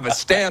clearly have a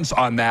stance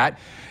on that.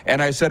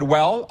 And I said,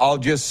 well, I'll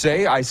just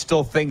say I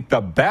still think the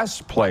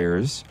best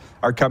players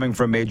are coming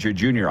from Major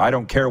Junior. I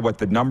don't care what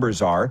the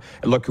numbers are.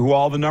 Look who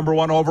all the number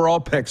one overall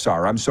picks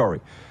are. I'm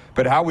sorry.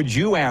 But how would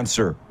you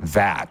answer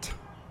that?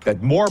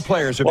 That more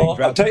players are being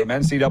drafted from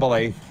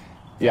NCAA?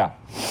 Yeah.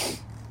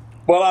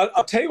 Well,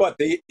 I'll tell you what,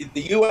 the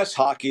U.S.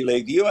 Hockey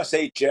League, the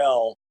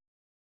USHL,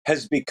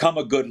 has become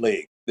a good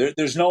league.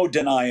 There's no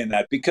denying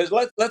that, because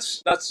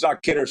let's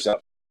not kid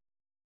ourselves.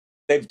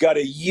 They've got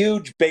a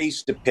huge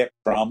base to pick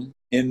from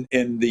in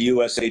the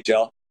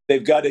USHL.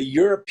 They've got a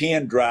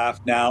European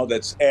draft now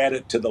that's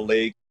added to the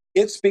league.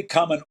 It's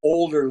become an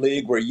older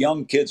league where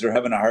young kids are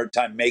having a hard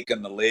time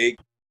making the league.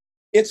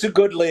 It's a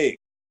good league.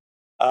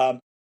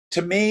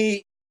 To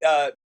me,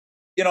 the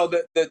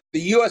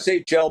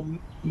USHL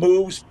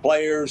moves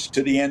players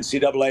to the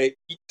NCAA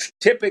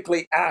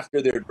typically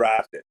after they're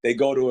drafted. They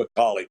go to a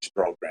college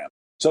program.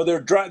 So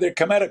they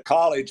come out of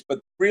college, but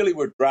really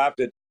were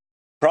drafted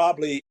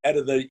probably out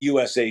of the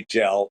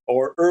USHL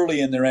or early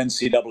in their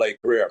NCAA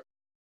career.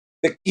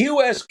 The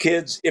US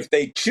kids, if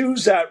they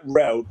choose that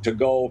route to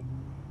go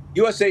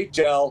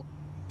USHL,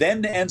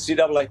 then the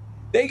NCAA,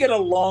 they get a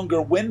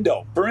longer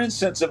window. For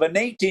instance, if an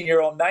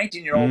 18-year-old,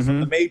 19-year-old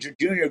from the Major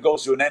Junior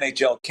goes to an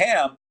NHL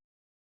camp,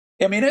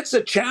 I mean, it's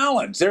a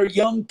challenge. They're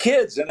young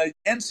kids, and an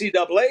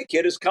NCAA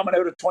kid is coming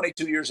out at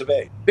 22 years of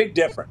age. Big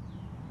difference.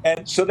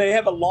 And so they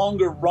have a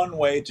longer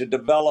runway to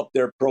develop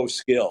their pro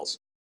skills.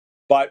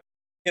 But,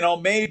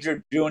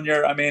 Major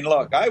Junior, I mean,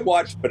 look, I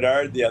watched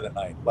Bedard the other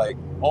night. Like,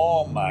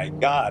 oh, my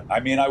God. I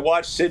mean, I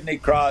watched Sidney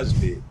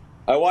Crosby.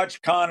 I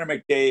watched Connor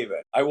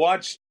McDavid. I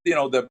watched,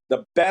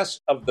 the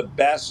best of the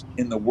best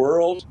in the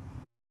world.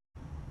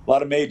 A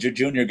lot of Major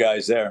Junior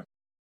guys there.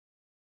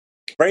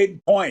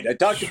 Braden Point. I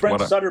talked to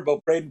Brent Sutter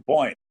about Braden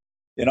Point.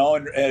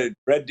 And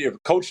Red Deer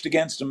coached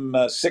against him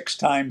 6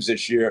 times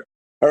this year.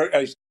 Or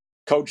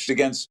coached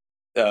against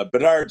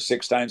Bedard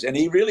 6 times. And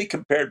he really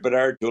compared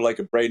Bedard to like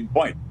a Braden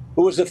Point,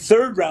 who was a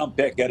 3rd-round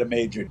pick at a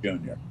Major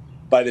Junior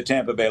by the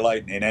Tampa Bay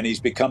Lightning. And he's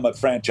become a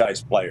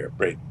franchise player,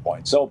 Braden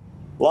Point. So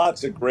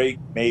lots of great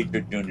Major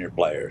Junior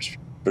players,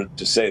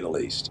 to say the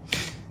least.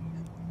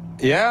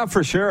 Yeah,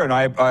 for sure. And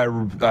I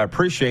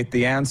appreciate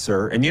the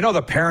answer. And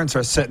the parents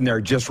are sitting there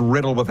just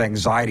riddled with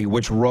anxiety,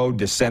 which road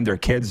to send their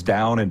kids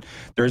down. And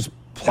there's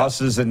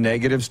pluses and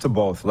negatives to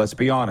both. Let's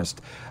be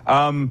honest.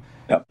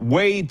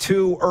 Way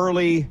too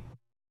early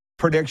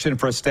prediction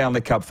for a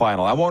Stanley Cup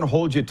final. I won't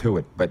hold you to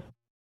it, but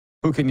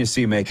who can you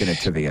see making it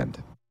to the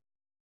end?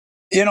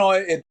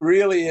 It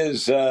really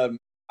is.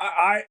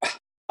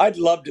 I'd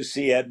love to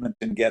see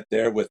Edmonton get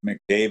there with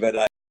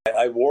McDavid.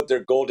 I wore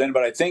their goaltender,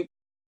 but I think,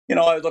 I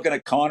was looking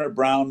at Connor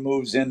Brown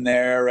moves in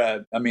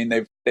there. I mean,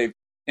 they've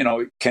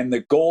can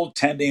the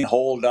goaltending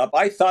hold up?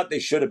 I thought they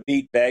should have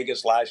beat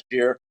Vegas last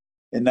year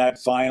in that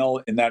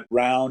final, in that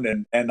round.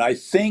 And I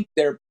think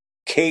they're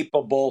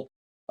capable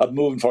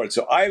moving forward.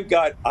 So I've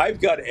got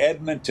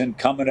Edmonton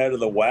coming out of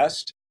the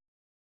West.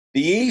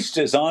 The East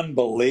is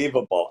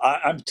unbelievable.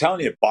 I'm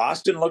telling you,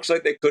 Boston looks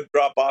like they could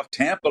drop off.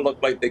 Tampa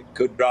looked like they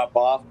could drop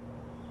off.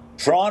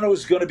 Toronto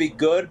is going to be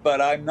good,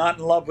 but I'm not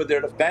in love with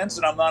their defense,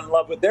 and I'm not in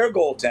love with their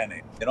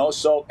goaltending.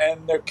 So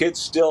and their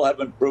kids still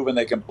haven't proven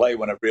they can play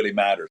when it really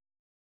matters.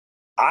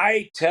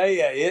 I tell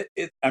you,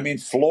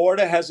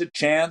 Florida has a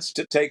chance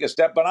to take a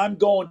step, but I'm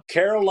going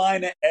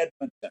Carolina,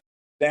 Edmonton,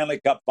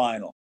 Stanley Cup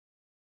final.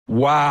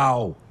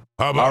 Wow.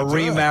 How about a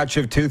rematch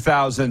of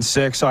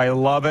 2006. I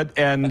love it.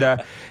 And,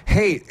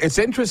 hey, it's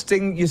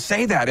interesting you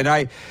say that. And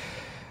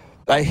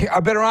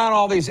I've been around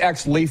all these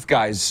ex-Leaf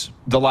guys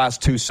the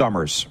last 2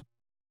 summers.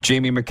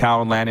 Jamie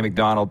McCowan, Lanny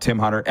McDonald, Tim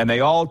Hunter, and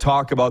they all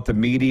talk about the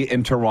media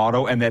in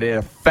Toronto and that it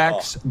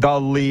affects the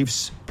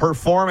Leafs'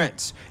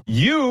 performance.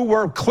 You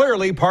were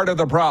clearly part of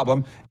the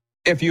problem,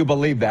 if you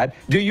believe that.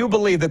 Do you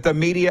believe that the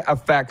media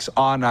affects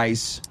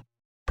on-ice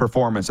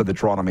performance of the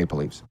Toronto Maple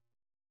Leafs?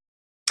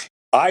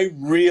 I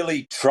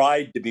really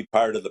tried to be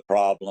part of the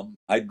problem.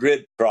 I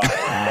did try,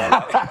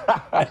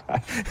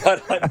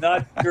 but I'm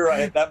not sure I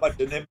had that much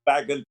an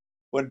impact. And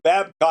when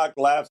Babcock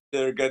left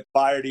or got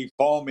fired, he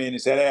phoned me and he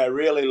said, "Hey, I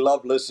really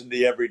love listening to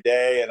you every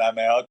day." And I'm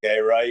like, "Okay,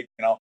 right."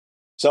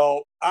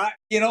 So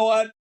you know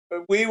what?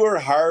 We were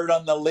hard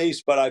on the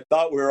Leafs, but I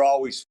thought we were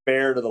always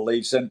fair to the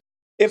Leafs. And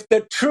if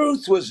the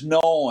truth was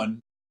known,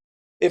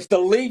 if the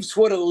Leafs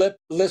would have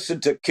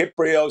listened to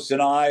Kyprios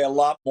and I a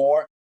lot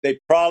more, they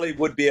probably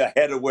would be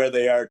ahead of where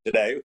they are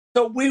today.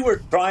 So we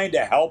were trying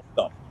to help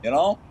them,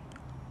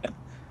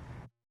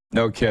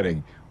 No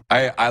kidding.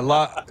 I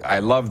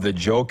love the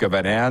joke of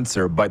an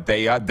answer, but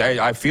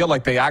I feel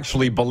like they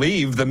actually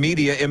believe the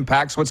media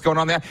impacts what's going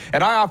on there.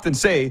 And I often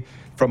say,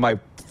 from my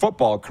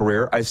football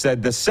career, I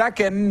said, the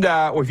second,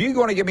 if you're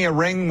going to give me a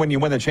ring when you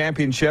win the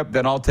championship,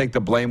 then I'll take the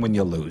blame when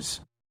you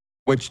lose.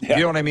 Which, you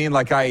know what I mean?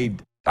 Like, I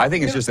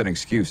think it's just an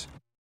excuse.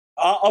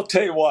 I'll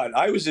tell you what,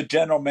 I was a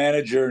general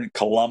manager in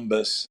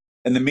Columbus,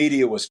 and the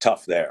media was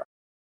tough there.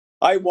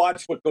 I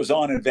watch what goes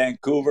on in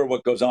Vancouver,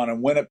 what goes on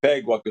in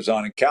Winnipeg, what goes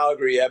on in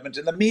Calgary,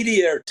 Edmonton. The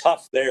media are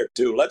tough there,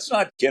 too. Let's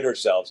not kid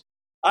ourselves.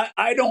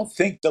 I don't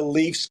think the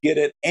Leafs get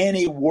it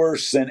any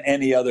worse than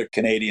any other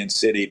Canadian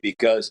city,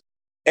 because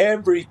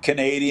every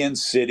Canadian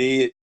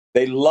city,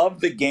 they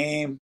love the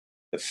game.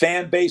 The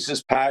fan base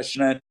is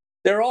passionate.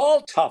 They're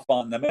all tough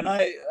on them, and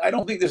I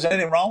don't think there's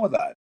anything wrong with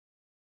that.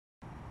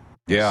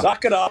 Yeah.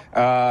 Suck it up.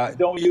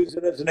 Don't use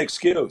it as an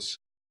excuse.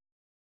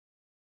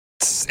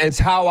 It's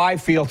how I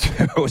feel,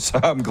 too, so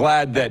I'm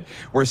glad that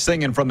we're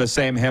singing from the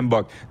same hymn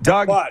book.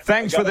 Doug,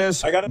 thanks for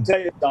this. I got to tell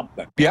you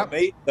something. Yep.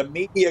 The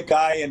media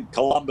guy in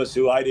Columbus,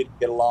 who I didn't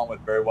get along with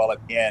very well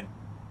at the end,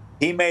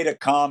 he made a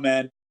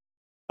comment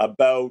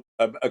about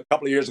a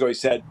couple of years ago. He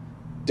said,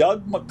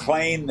 Doug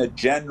MacLean, the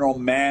general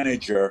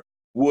manager,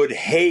 would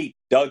hate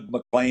Doug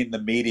MacLean,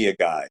 the media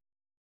guy.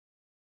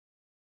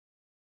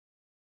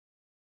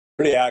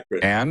 Pretty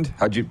accurate. And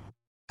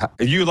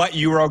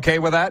you were okay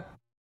with that?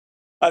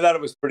 I thought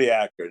it was pretty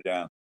accurate.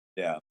 Yeah.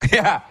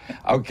 Yeah.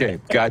 Okay.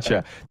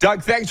 Gotcha.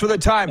 Doug, thanks for the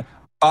time.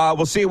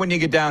 We'll see you when you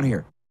get down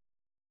here.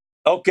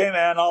 Okay,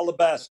 man. All the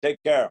best. Take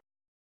care.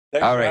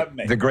 Thanks for having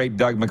me. The great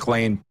Doug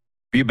MacLean.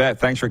 You bet.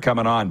 Thanks for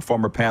coming on.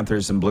 Former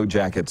Panthers and Blue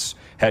Jackets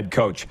head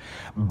coach.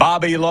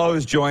 Bobby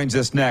Lowe's joins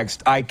us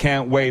next. I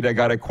can't wait. I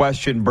got a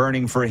question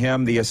burning for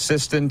him. The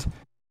assistant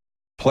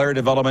player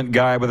development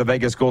guy with the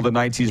Vegas Golden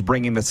Knights. He's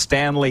bringing the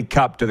Stanley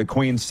Cup to the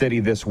Queen City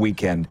this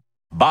weekend.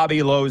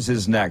 Bobby Lowe's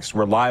is next.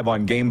 We're live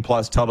on Game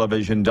Plus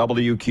Television,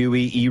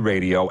 WQEE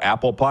Radio,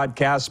 Apple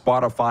Podcasts,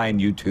 Spotify, and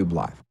YouTube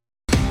Live.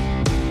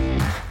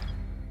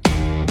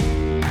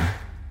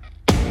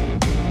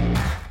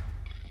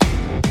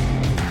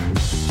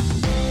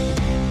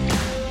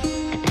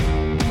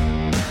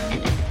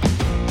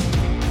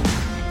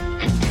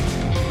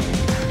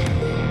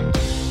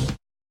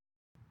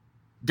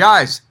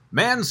 Guys,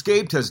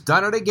 Manscaped has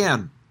done it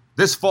again.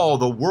 This fall,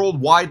 the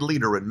worldwide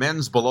leader in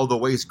men's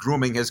below-the-waist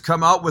grooming has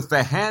come out with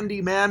the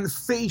Handyman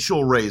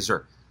Facial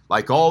Razor.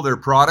 Like all their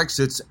products,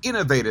 it's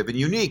innovative and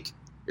unique.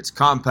 It's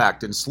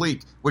compact and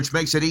sleek, which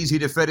makes it easy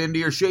to fit into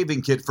your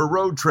shaving kit for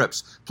road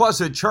trips. Plus,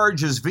 it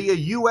charges via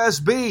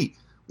USB.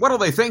 What'll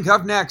they think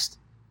of next?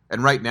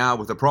 And right now,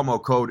 with the promo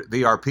code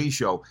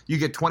TheRPShow, you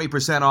get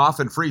 20% off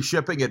and free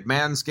shipping at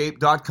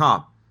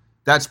manscaped.com.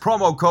 That's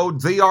promo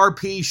code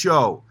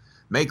TheRPShow.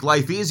 Make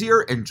life easier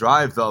and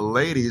drive the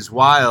ladies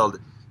wild.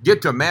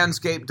 Get to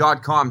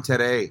manscaped.com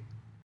today.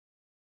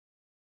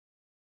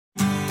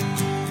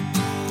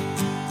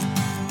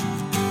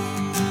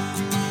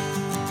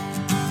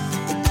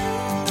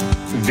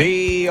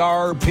 The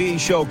RP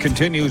Show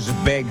continues.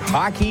 Big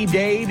hockey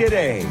day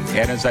today.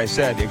 And as I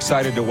said,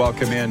 excited to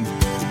welcome in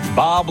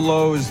Bob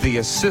Lowe's, the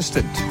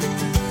assistant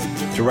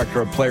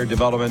director of player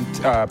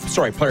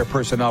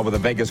personnel with the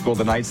Vegas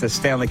Golden Knights, the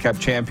Stanley Cup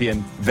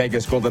champion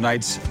Vegas Golden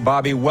Knights.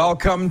 Bobby,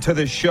 welcome to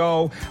the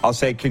show. I'll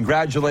say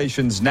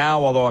congratulations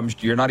now, although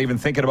you're not even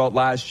thinking about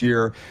last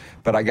year.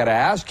 But I got to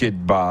ask you,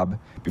 Bob,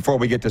 before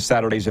we get to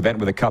Saturday's event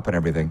with the cup and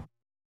everything,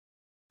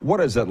 what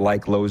is it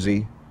like,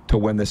 Lowesy, to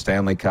win the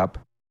Stanley Cup?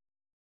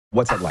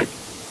 What's it like?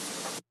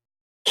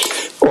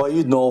 Well,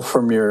 you'd know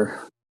from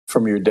your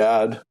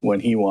dad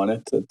when he won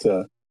it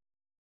that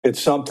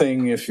it's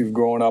something. If you've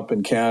grown up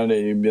in Canada,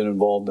 you've been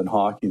involved in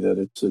hockey, that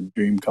it's a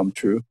dream come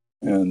true.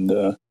 And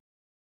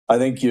I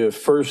think you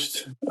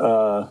first,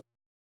 dream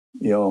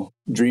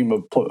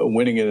of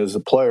winning it as a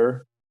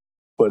player,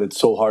 but it's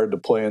so hard to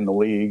play in the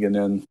league, and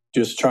then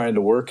just trying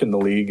to work in the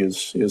league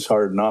is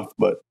hard enough.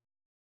 But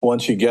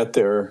once you get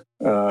there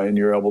and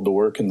you're able to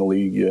work in the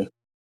league, you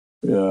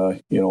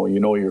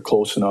know you're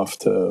close enough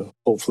to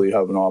hopefully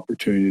have an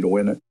opportunity to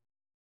win it,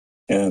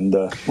 and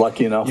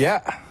lucky enough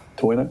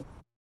to win it.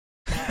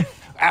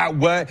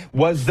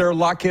 Was there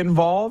luck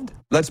involved?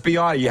 Let's be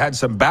honest. You had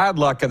some bad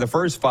luck in the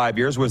first 5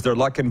 years. Was there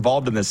luck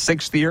involved in the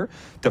sixth year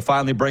to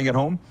finally bring it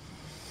home?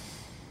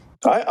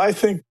 I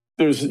think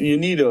you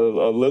need a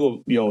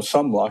little,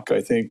 some luck.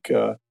 I think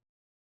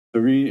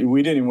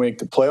we didn't make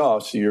the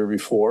playoffs the year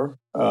before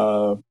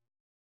because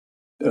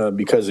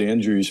of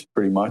injuries,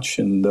 pretty much.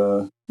 And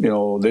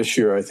this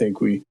year, I think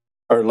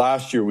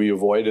last year we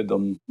avoided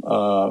them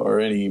or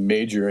any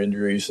major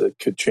injuries that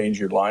could change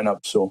your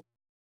lineup. So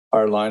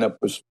our lineup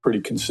was pretty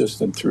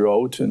consistent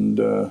throughout,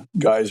 and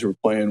guys were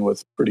playing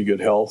with pretty good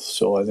health.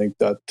 So I think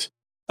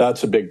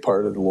that's a big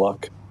part of the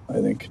luck,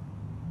 I think.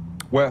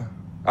 Well,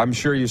 I'm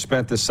sure you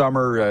spent the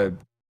summer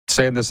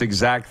saying this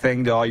exact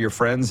thing to all your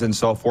friends and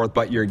so forth,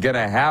 but you're going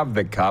to have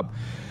the Cup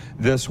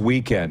this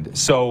weekend.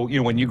 So,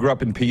 when you grew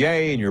up in PA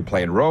and you were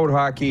playing road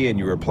hockey and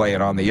you were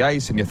playing on the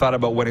ice and you thought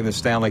about winning the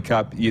Stanley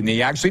Cup, and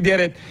you actually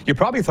did it, you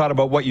probably thought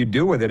about what you'd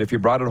do with it if you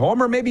brought it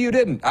home, or maybe you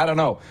didn't. I don't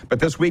know.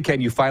 But this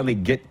weekend you finally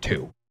get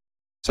to.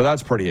 So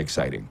that's pretty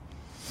exciting.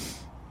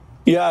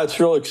 Yeah, it's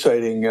real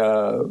exciting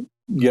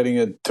getting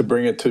it to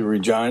bring it to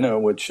Regina,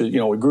 which,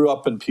 we grew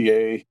up in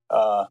PA,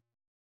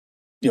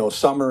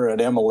 summer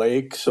at Emma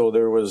Lake. So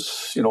there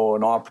was,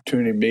 an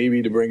opportunity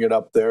maybe to bring it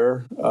up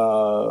there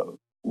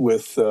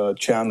with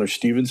Chandler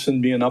Stevenson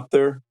being up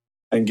there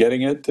and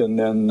getting it. And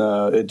then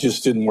it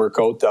just didn't work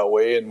out that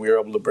way. And we were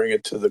able to bring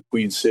it to the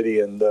Queen City.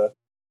 And,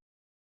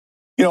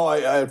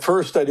 at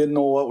first I didn't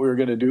know what we were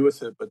going to do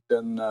with it. But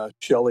then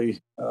Shelley,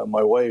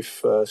 my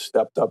wife,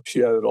 stepped up. She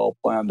had it all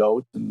planned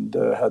out and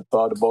had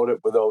thought about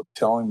it without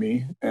telling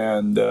me.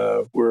 And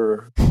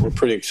we're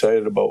pretty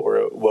excited about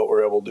what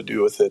we're able to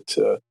do with it.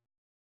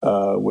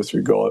 With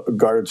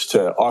regards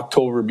to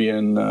October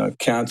being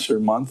Cancer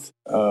Month,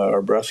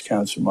 or Breast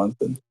Cancer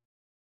Month, and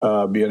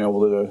being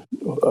able to,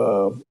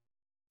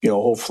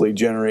 hopefully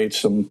generate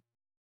some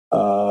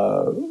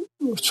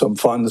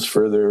funds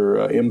for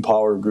their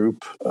Empower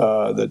group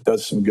that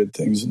does some good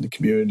things in the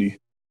community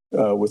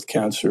with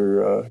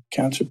cancer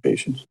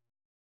patients.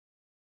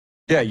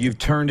 Yeah, you've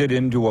turned it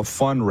into a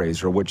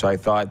fundraiser, which I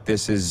thought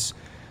this is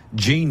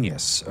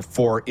genius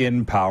for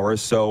Empower.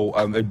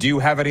 So do you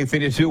have anything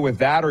to do with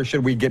that, or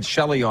should we get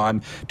Shelley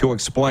on to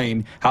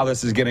explain how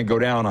this is going to go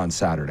down on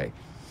Saturday?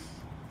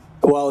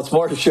 Well, it's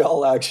more to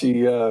Shell,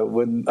 actually.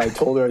 When I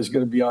told her I was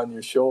going to be on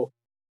your show,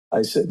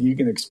 I said, you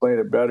can explain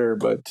it better.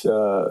 But,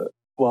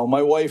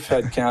 my wife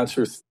had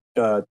cancer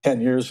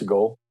 10 years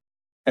ago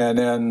and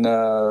then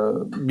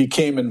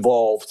became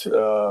involved.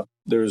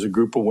 There's a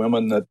group of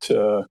women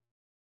that,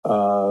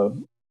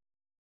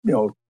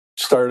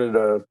 started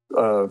a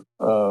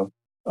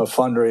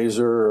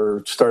fundraiser,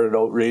 or started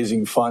out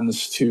raising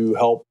funds to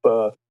help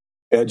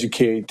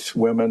educate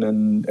women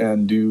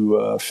and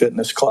do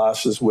fitness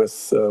classes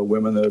with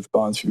women that have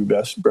gone through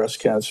breast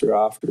cancer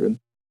after. And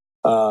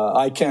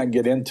I can't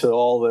get into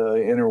all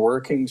the inner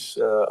workings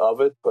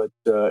of it, but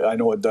I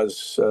know it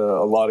does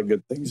a lot of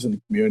good things in the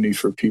community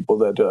for people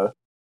that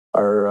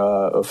are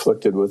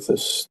afflicted with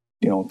this,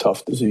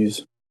 tough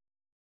disease.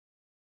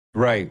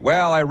 Right.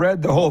 Well, I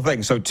read the whole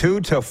thing. So 2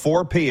 to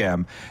 4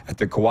 p.m. at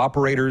the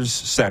Cooperators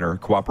Center,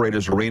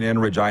 Cooperators Arena in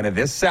Regina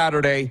this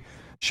Saturday.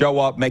 Show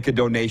up, make a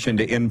donation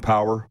to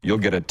Empower. You'll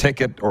get a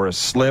ticket or a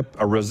slip,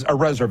 a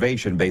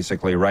reservation,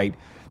 basically, right,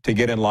 to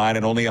get in line,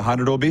 and only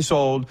 100 will be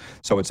sold.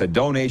 So it's a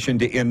donation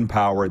to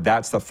Empower.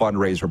 That's the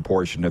fundraiser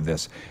portion of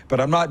this. But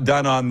I'm not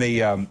done on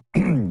the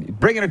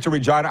bringing it to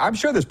Regina. I'm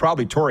sure this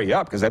probably tore you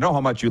up because I know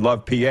how much you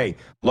love PA.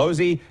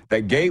 Losey, the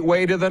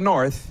gateway to the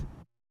north,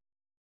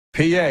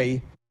 PA.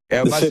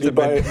 The city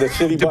by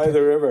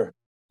the river.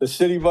 The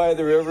city by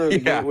the river, the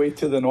gateway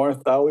to the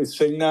north. I always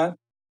sing that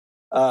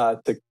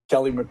to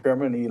Kelly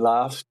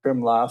McCrimmon.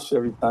 Crim laughs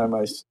every time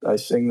I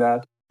sing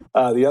that.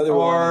 The other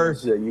one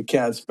is you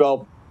can't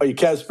spell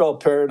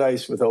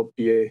paradise without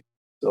PA.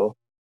 So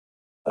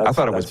I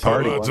thought it was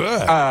party.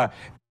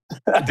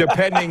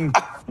 Depending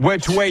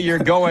which way you're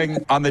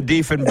going on the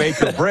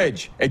Diefenbaker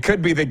Bridge, it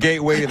could be the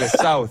gateway to the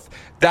south.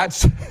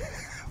 That's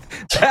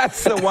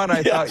the one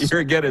I thought you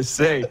were going to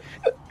say.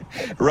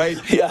 Right?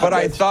 Yeah, but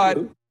I thought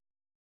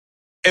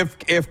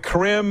if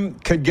Krim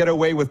could get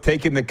away with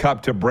taking the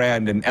cup to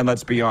Brandon, and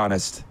let's be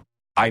honest,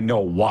 I know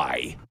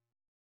why,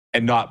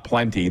 and not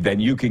plenty, then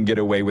you can get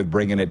away with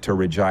bringing it to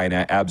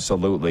Regina.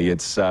 Absolutely.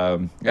 It's a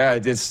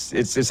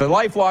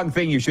lifelong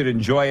thing. You should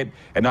enjoy it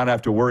and not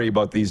have to worry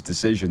about these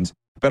decisions.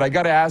 But I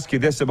got to ask you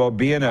this about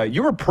being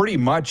you were pretty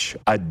much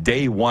a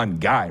day one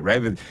guy,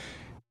 right?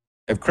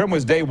 If Krim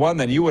was day one,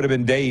 then you would have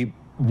been day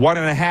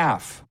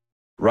 1.5,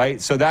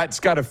 right? So that's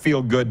got to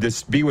feel good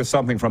to be with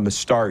something from the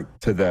start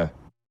to the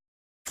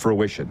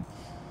fruition.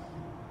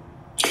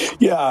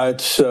 Yeah,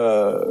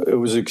 it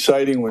was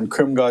exciting when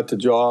Krim got the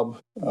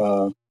job.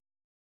 I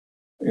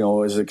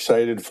was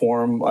excited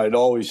for him. I'd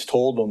always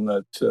told him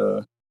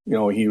that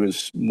he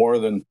was more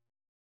than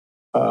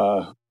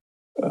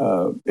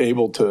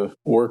able to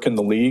work in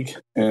the league,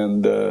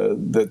 and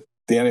that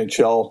the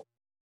NHL,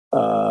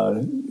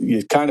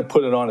 you kind of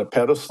put it on a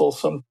pedestal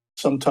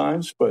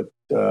sometimes, but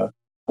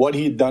what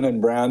he'd done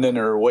in Brandon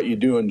or what you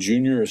do in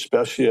junior,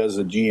 especially as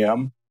a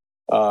GM,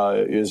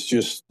 is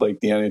just like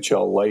the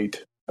NHL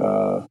light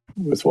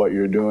with what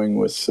you're doing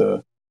with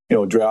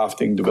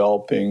drafting,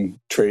 developing,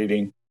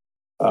 trading,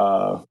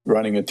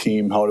 running a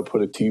team, how to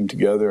put a team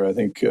together. I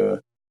think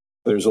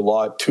there's a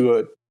lot to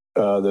it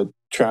that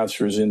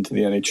transfers into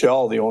the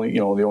NHL. The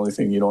only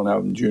thing you don't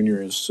have in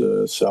junior is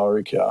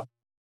salary cap.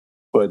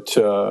 But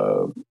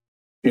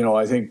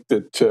I think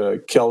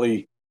that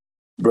Kelly,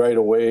 right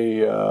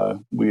away,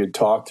 we had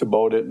talked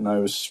about it, and I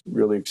was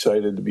really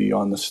excited to be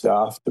on the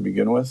staff to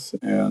begin with.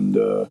 And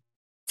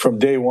from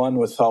day one,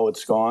 with how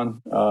it's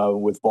gone,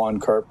 with Vaughn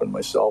Karp and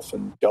myself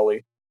and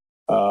Kelly,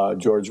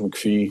 George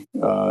McPhee,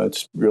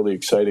 it's really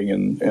exciting,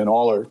 and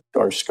all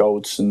our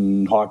scouts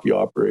and hockey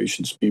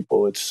operations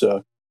people. It's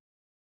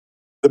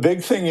the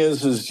big thing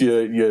is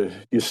you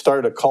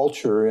start a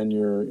culture in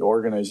your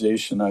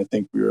organization. I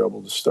think we were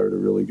able to start a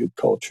really good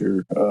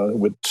culture,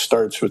 which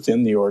starts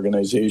within the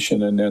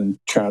organization and then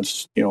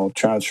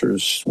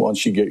transfers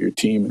once you get your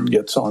team and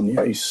gets on the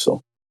ice.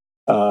 So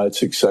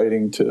it's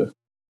exciting to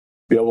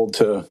be able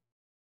to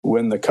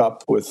win the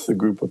cup with a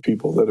group of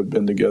people that have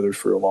been together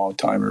for a long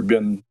time or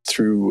been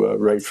through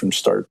right from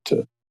start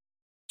to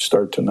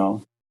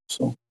now.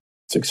 So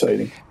it's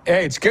exciting.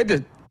 Hey, it's good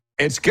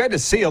to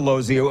see you,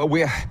 Lozy.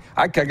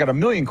 I got a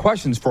million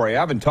questions for you. I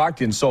haven't talked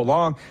to you in so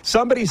long.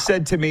 Somebody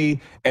said to me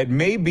it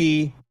may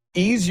be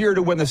easier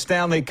to win the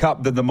Stanley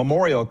Cup than the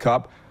Memorial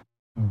Cup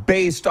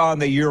based on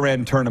the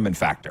year-end tournament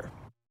factor.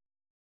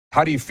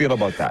 How do you feel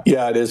about that?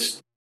 Yeah, it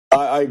is.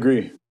 I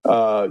agree.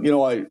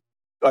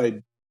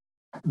 I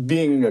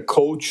being a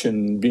coach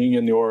and being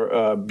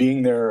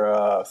being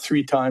there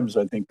 3 times,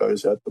 I think I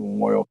was at the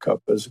Memorial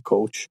Cup as a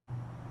coach.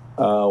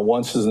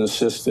 Once as an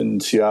assistant in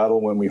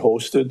Seattle when we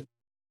hosted.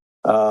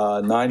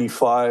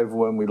 95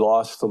 when we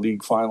lost the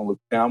league final to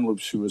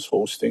Kamloops, who was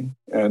hosting,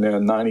 and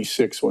then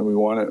 96 when we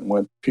won it and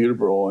went to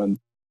Peterborough. And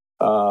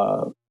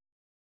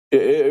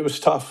it was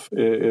tough.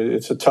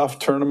 It's a tough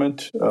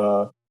tournament.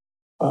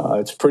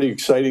 It's pretty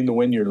exciting to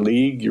win your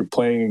league. You're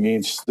playing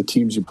against the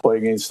teams you play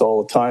against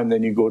all the time.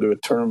 Then you go to a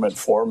tournament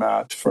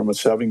format from a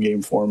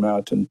 7-game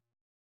format, and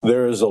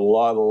there is a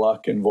lot of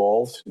luck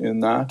involved in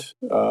that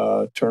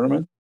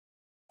tournament.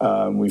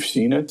 We've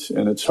seen it,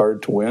 and it's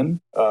hard to win.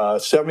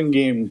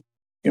 7-game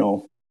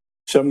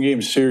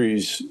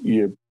series,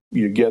 you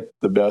get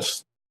the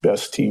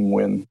best team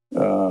win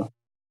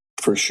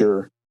for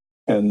sure,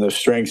 and the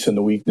strengths and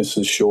the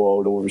weaknesses show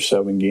out over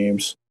 7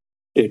 games.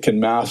 It can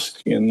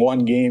mask in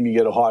 1 game. You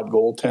get a hot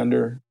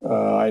goaltender.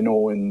 I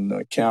know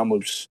in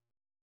Kamloops,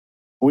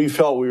 we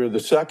felt we were the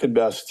second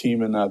best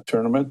team in that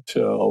tournament,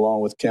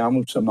 along with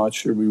Kamloops. I'm not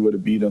sure we would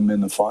have beat them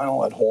in the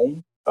final at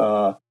home.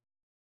 But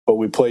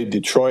we played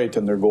Detroit,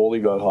 and their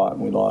goalie got hot,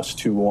 and we lost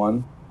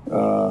 2-1.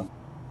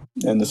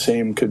 And the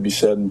same could be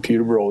said in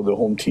Peterborough. The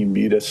home team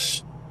beat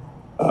us,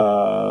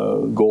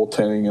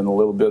 goaltending and a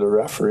little bit of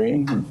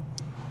refereeing.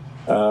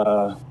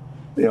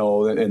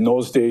 In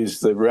those days,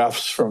 the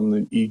refs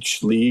from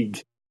each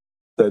league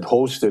that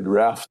hosted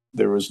ref,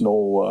 there was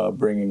no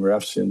bringing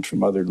refs in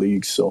from other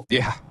leagues. So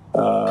yeah,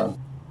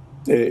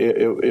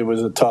 it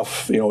was a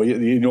tough.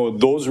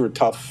 Those were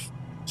tough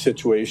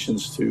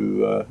situations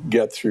to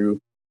get through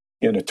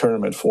in a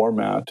tournament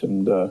format,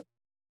 and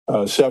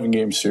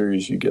 7-game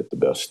series, you get the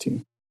best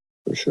team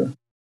for sure.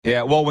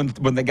 Yeah, well,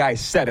 when the guy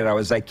said it, I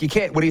was like, you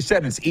can't. When he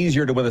said it's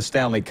easier to win the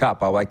Stanley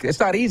Cup, I'm like, it's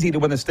not easy to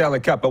win the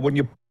Stanley Cup, but when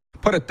you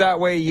put it that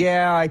way,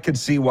 yeah, I could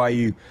see why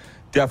you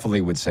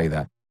definitely would say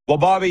that. Well,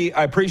 Bobby,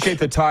 I appreciate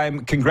the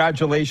time.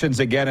 Congratulations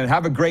again, and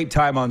have a great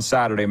time on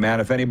Saturday, man.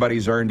 If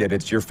anybody's earned it,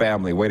 it's your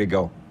family. Way to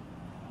go.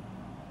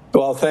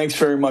 Well, thanks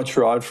very much,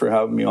 Rod, for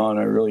having me on.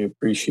 I really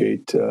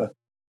appreciate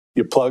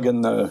you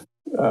plugging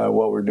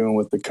what we're doing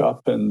with the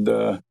Cup, and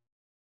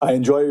I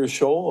enjoy your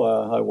show.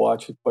 I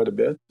watch it quite a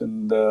bit,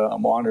 and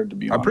I'm honored to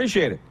be on. I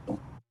appreciate it.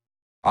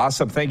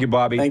 Awesome. Thank you,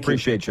 Bobby.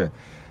 Appreciate you.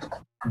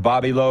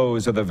 Bobby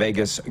Lowe's of the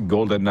Vegas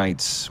Golden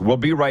Knights. We'll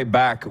be right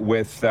back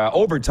with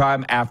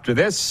overtime after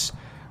this.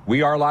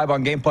 We are live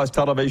on Game Plus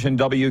Television,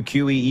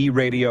 WQEE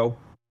Radio,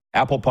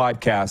 Apple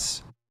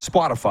Podcasts,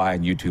 Spotify,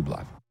 and YouTube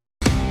Live.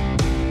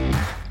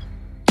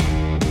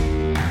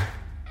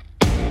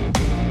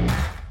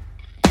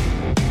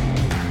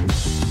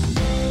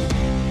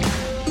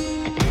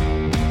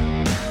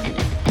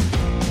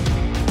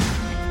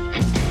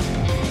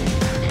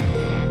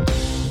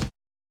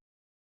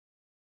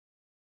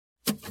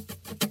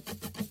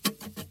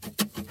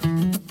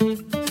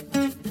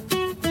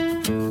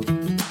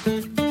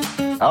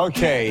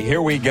 Okay,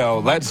 here we go.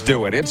 Let's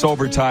do it. It's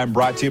Overtime,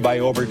 brought to you by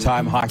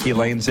Overtime Hockey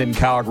Lanes in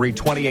Calgary,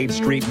 28th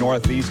Street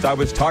Northeast. I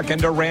was talking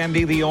to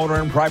Randy, the owner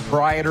and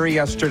proprietor,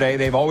 yesterday.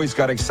 They've always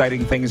got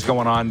exciting things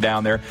going on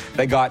down there.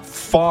 They got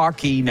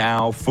Focky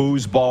now,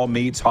 foosball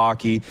meets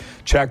hockey.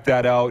 Check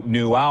that out.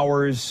 New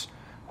hours.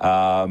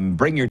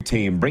 Bring your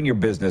team, bring your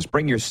business,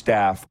 bring your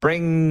staff,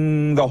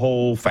 bring the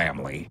whole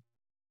family.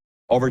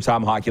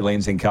 Overtime Hockey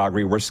Lanes in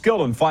Calgary, where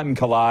skill and fun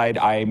collide.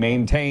 I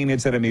maintain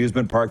it's an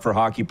amusement park for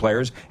hockey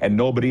players, and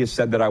nobody has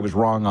said that I was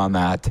wrong on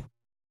that.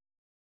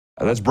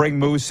 Let's bring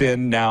Moose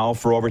in now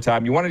for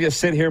overtime. You want to just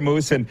sit here,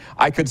 Moose, and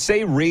I could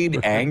say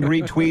read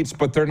angry tweets,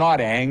 but they're not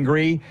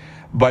angry.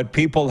 But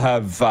people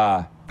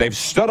have, they've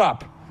stood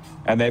up,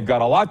 and they've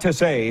got a lot to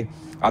say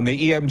on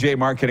the EMJ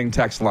marketing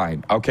text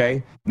line,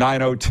 okay?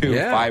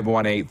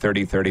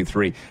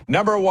 902-518-3033.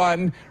 Number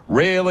one,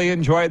 really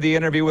enjoyed the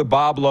interview with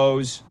Bob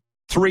Lowe's.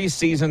 3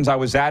 seasons, I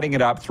was adding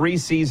it up. 3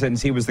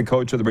 seasons, he was the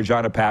coach of the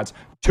Regina Pats.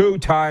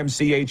 2-time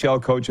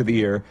CHL Coach of the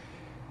Year.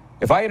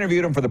 If I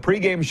interviewed him for the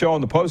pregame show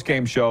and the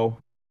postgame show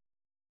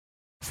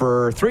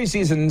for 3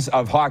 seasons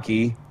of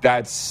hockey,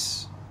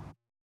 that's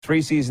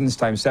 3 seasons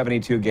times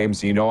 72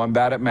 games. So you know I'm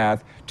bad at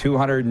math.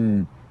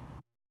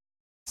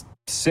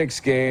 206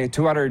 games.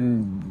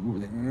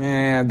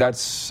 200.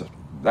 That's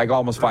like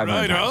almost 500.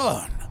 Right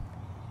on.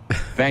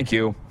 Thank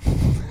you.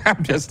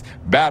 I'm just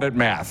bad at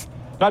math.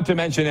 Not to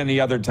mention any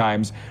other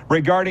times.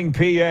 Regarding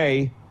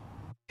PA,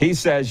 he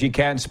says you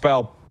can't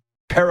spell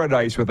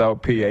paradise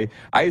without PA.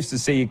 I used to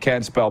say you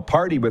can't spell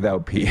party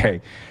without PA.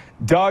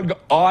 Doug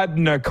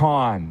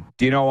Odnacon.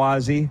 Do you know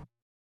Ozzy?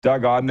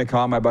 Doug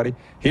Odnacon, my buddy.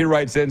 He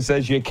writes in and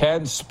says you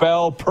can't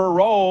spell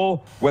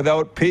parole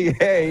without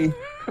PA.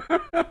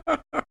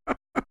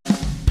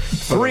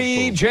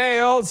 3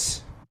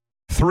 jails.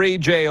 3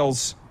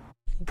 jails.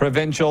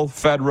 Provincial,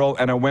 federal,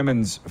 and a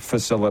women's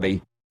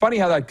facility. Funny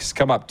how that's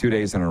come up 2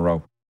 days in a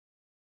row.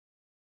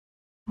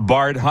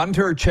 Bart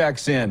Hunter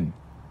checks in.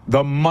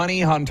 The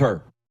money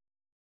hunter.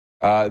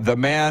 The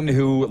man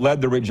who led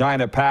the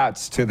Regina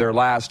Pats to their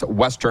last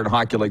Western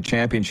Hockey League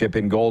championship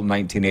in gold in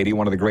 1980,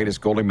 one of the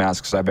greatest goalie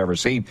masks I've ever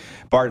seen.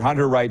 Bart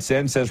Hunter writes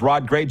in, says,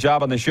 Rod, great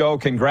job on the show.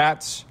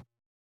 Congrats.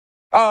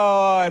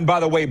 Oh, and by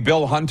the way,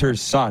 Bill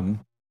Hunter's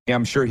son,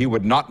 I'm sure he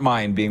would not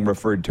mind being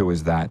referred to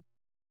as that.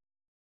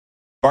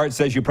 Bart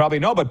says, you probably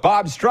know, but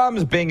Bob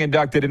Strum's being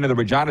inducted into the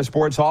Regina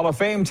Sports Hall of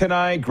Fame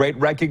tonight. Great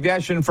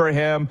recognition for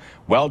him.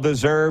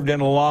 Well-deserved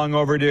and long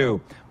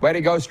overdue. Way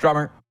to go,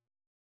 Strummer.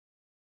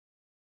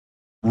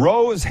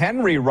 Rose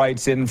Henry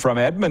writes in from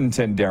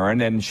Edmonton,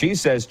 Darren, and she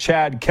says,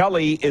 Chad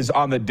Kelly is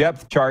on the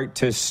depth chart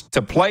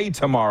to play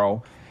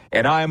tomorrow,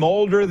 and I'm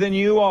older than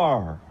you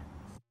are.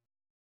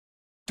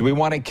 Do we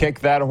want to kick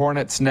that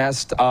hornet's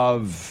nest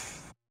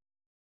of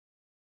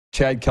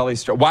Chad Kelly?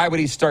 Why would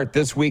he start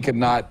this week and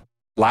not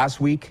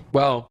last week?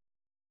 Well,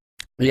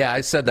 yeah,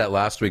 I said that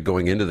last week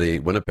going into the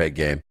Winnipeg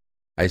game.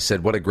 I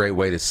said, what a great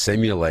way to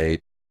simulate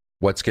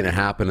what's going to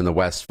happen in the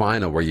West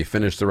Final, where you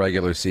finish the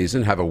regular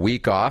season, have a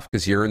week off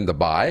because you're in the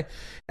bye,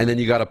 and then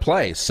you got to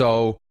play.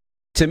 So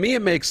to me,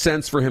 it makes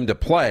sense for him to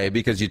play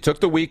because you took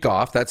the week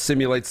off. That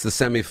simulates the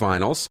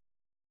semifinals,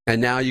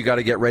 and now you got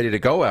to get ready to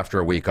go after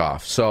a week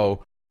off.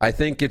 So I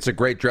think it's a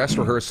great dress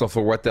rehearsal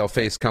for what they'll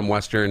face come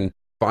Western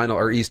Final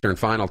or Eastern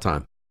Final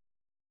time.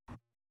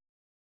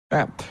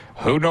 Yeah.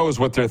 Who knows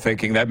what they're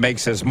thinking? That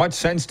makes as much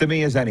sense to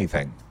me as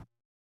anything.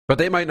 But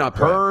they might not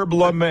play.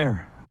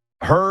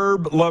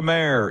 Herb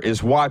Lemaire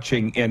is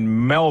watching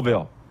in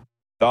Melville,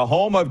 the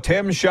home of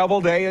Tim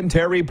Shovelday and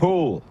Terry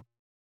Poole.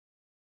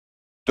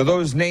 Do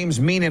those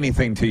names mean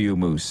anything to you,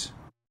 Moose?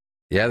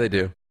 Yeah, they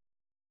do.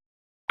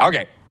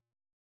 Okay.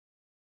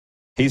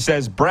 He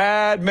says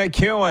Brad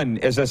McEwen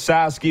is a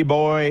Sasky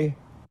boy,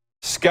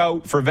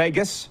 scout for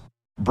Vegas,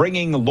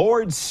 bringing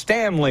Lord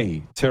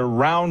Stanley to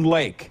Round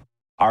Lake,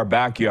 our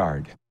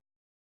backyard.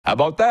 How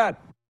about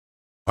that?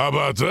 How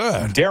about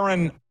that?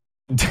 Darren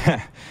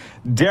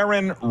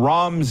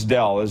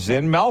Romsdell is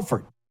in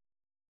Melfort.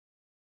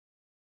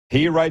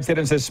 He writes it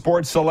and says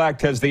Sports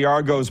Select has the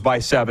Argos by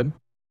 7,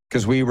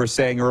 because we were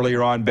saying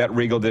earlier on Bet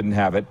Regal didn't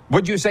have it.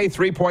 Would you say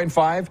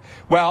 3.5?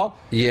 Well,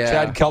 yeah.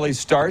 Chad Kelly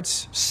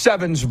starts.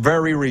 7's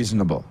very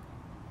reasonable.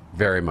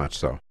 Very much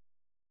so.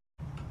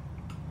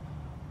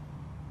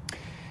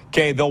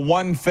 Okay, the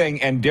one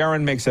thing, and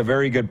Darren makes a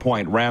very good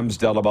point,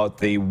 Ramsdell, about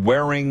the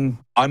wearing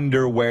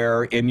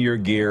underwear in your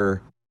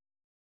gear.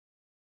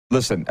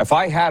 Listen, if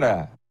I had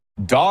a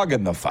dog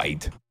in the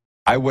fight,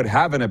 I would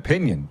have an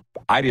opinion.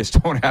 I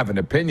just don't have an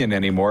opinion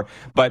anymore.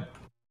 But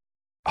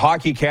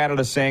Hockey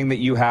Canada saying that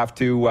you have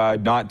to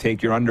not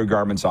take your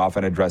undergarments off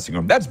in a dressing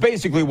room. That's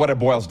basically what it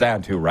boils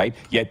down to, right?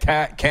 You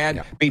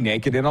can't be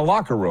naked in a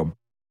locker room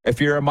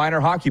if you're a minor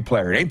hockey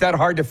player. It ain't that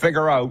hard to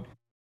figure out.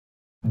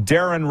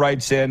 Darren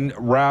writes in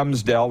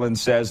Ramsdell and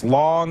says,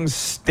 long,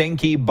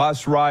 stinky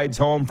bus rides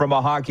home from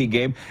a hockey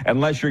game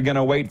unless you're going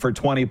to wait for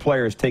 20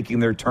 players taking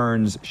their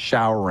turns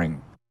showering.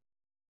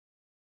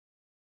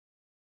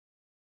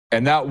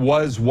 And that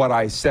was what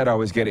I said I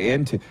was getting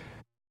into.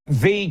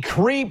 The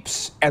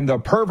creeps and the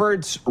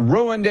perverts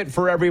ruined it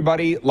for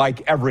everybody,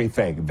 like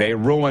everything. They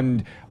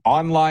ruined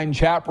online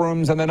chat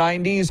rooms in the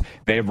 90s.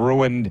 They've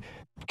ruined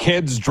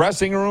kids'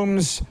 dressing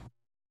rooms.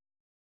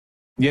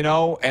 You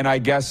know, and I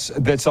guess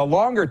that's a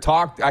longer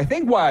talk. I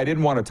think why I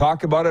didn't want to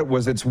talk about it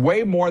was it's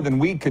way more than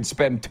we could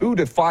spend 2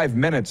 to 5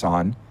 minutes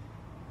on.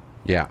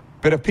 Yeah.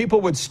 But if people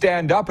would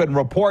stand up and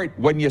report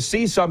when you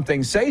see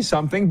something, say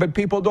something, but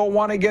people don't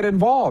want to get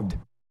involved.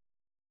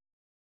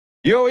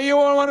 You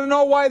want to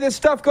know why this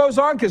stuff goes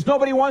on? Because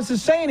nobody wants to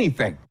say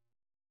anything.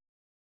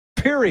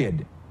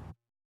 Period.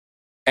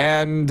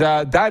 And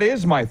that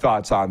is my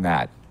thoughts on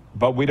that.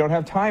 But we don't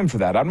have time for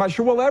that. I'm not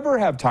sure we'll ever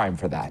have time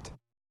for that.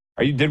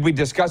 Did we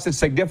discuss it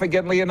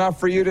significantly enough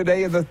for you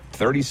today in the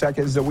 30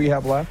 seconds that we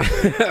have left?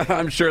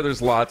 I'm sure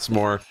there's lots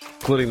more,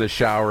 including the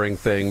showering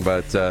thing,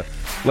 but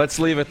let's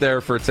leave it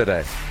there for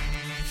today.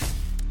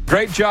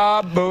 Great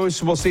job,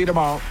 Moose. We'll see you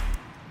tomorrow.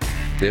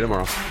 See you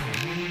tomorrow.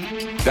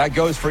 That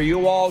goes for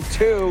you all,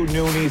 too,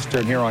 noon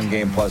Eastern here on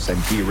Game Plus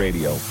and Key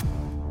Radio.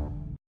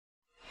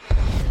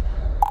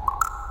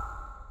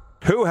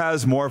 Who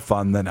has more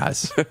fun than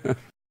us?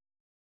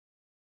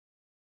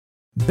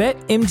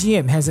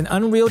 BetMGM has an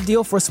unreal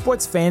deal for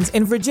sports fans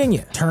in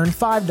Virginia. Turn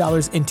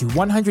 $5 into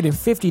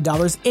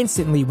 $150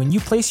 instantly when you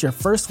place your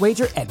first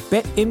wager at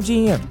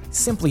BetMGM.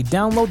 Simply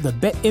download the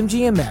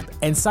BetMGM app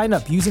and sign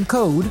up using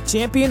code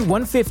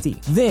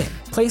Champion150. Then,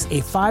 place a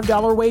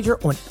 $5 wager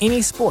on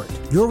any sport.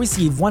 You'll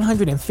receive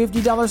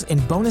 $150 in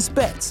bonus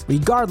bets,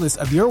 regardless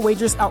of your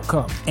wager's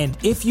outcome. And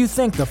if you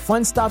think the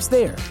fun stops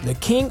there, the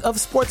King of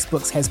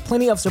Sportsbooks has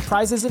plenty of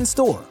surprises in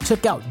store.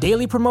 Check out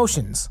daily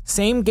promotions,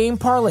 same-game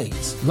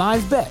parlays,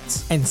 live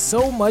bets, and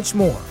so much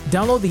more.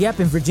 Download the app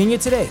in Virginia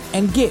today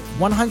and get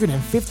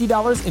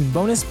 $150 in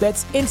bonus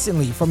bets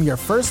instantly from your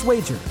first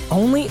wager.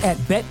 Only at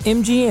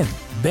BetMGM.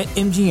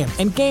 BetMGM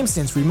and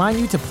GameSense remind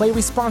you to play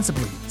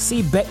responsibly.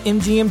 See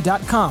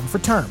BetMGM.com for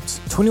terms.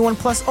 21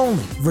 plus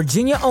only.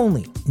 Virginia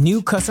only.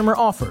 New customer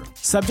offer.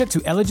 Subject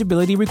to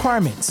eligibility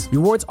requirements.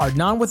 Rewards are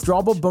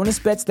non-withdrawable bonus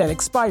bets that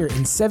expire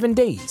in 7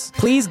 days.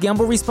 Please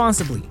gamble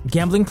responsibly.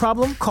 Gambling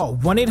problem? Call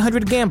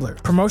 1-800-GAMBLER.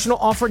 Promotional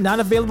offer not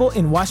available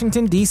in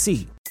Washington,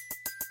 D.C.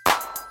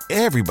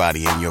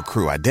 Everybody in your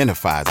crew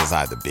identifies as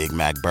either Big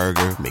Mac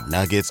Burger,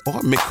 McNuggets,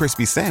 or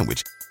McCrispy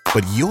Sandwich.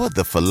 But you're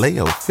the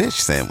Filet-O-Fish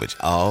Sandwich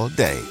all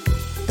day.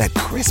 That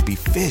crispy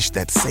fish,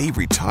 that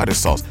savory tartar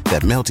sauce,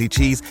 that melty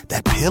cheese,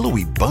 that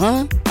pillowy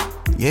bun.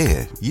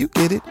 Yeah, you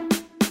get it.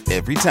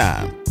 Every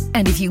time.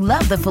 And if you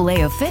love the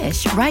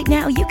Filet-O-Fish, right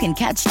now you can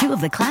catch 2 of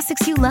the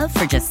classics you love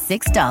for just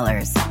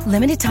 $6.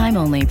 Limited time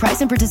only.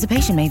 Price and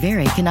participation may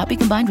vary. Cannot be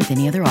combined with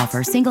any other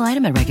offer. Single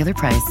item at regular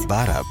price.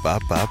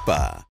 Ba-da-ba-ba-ba.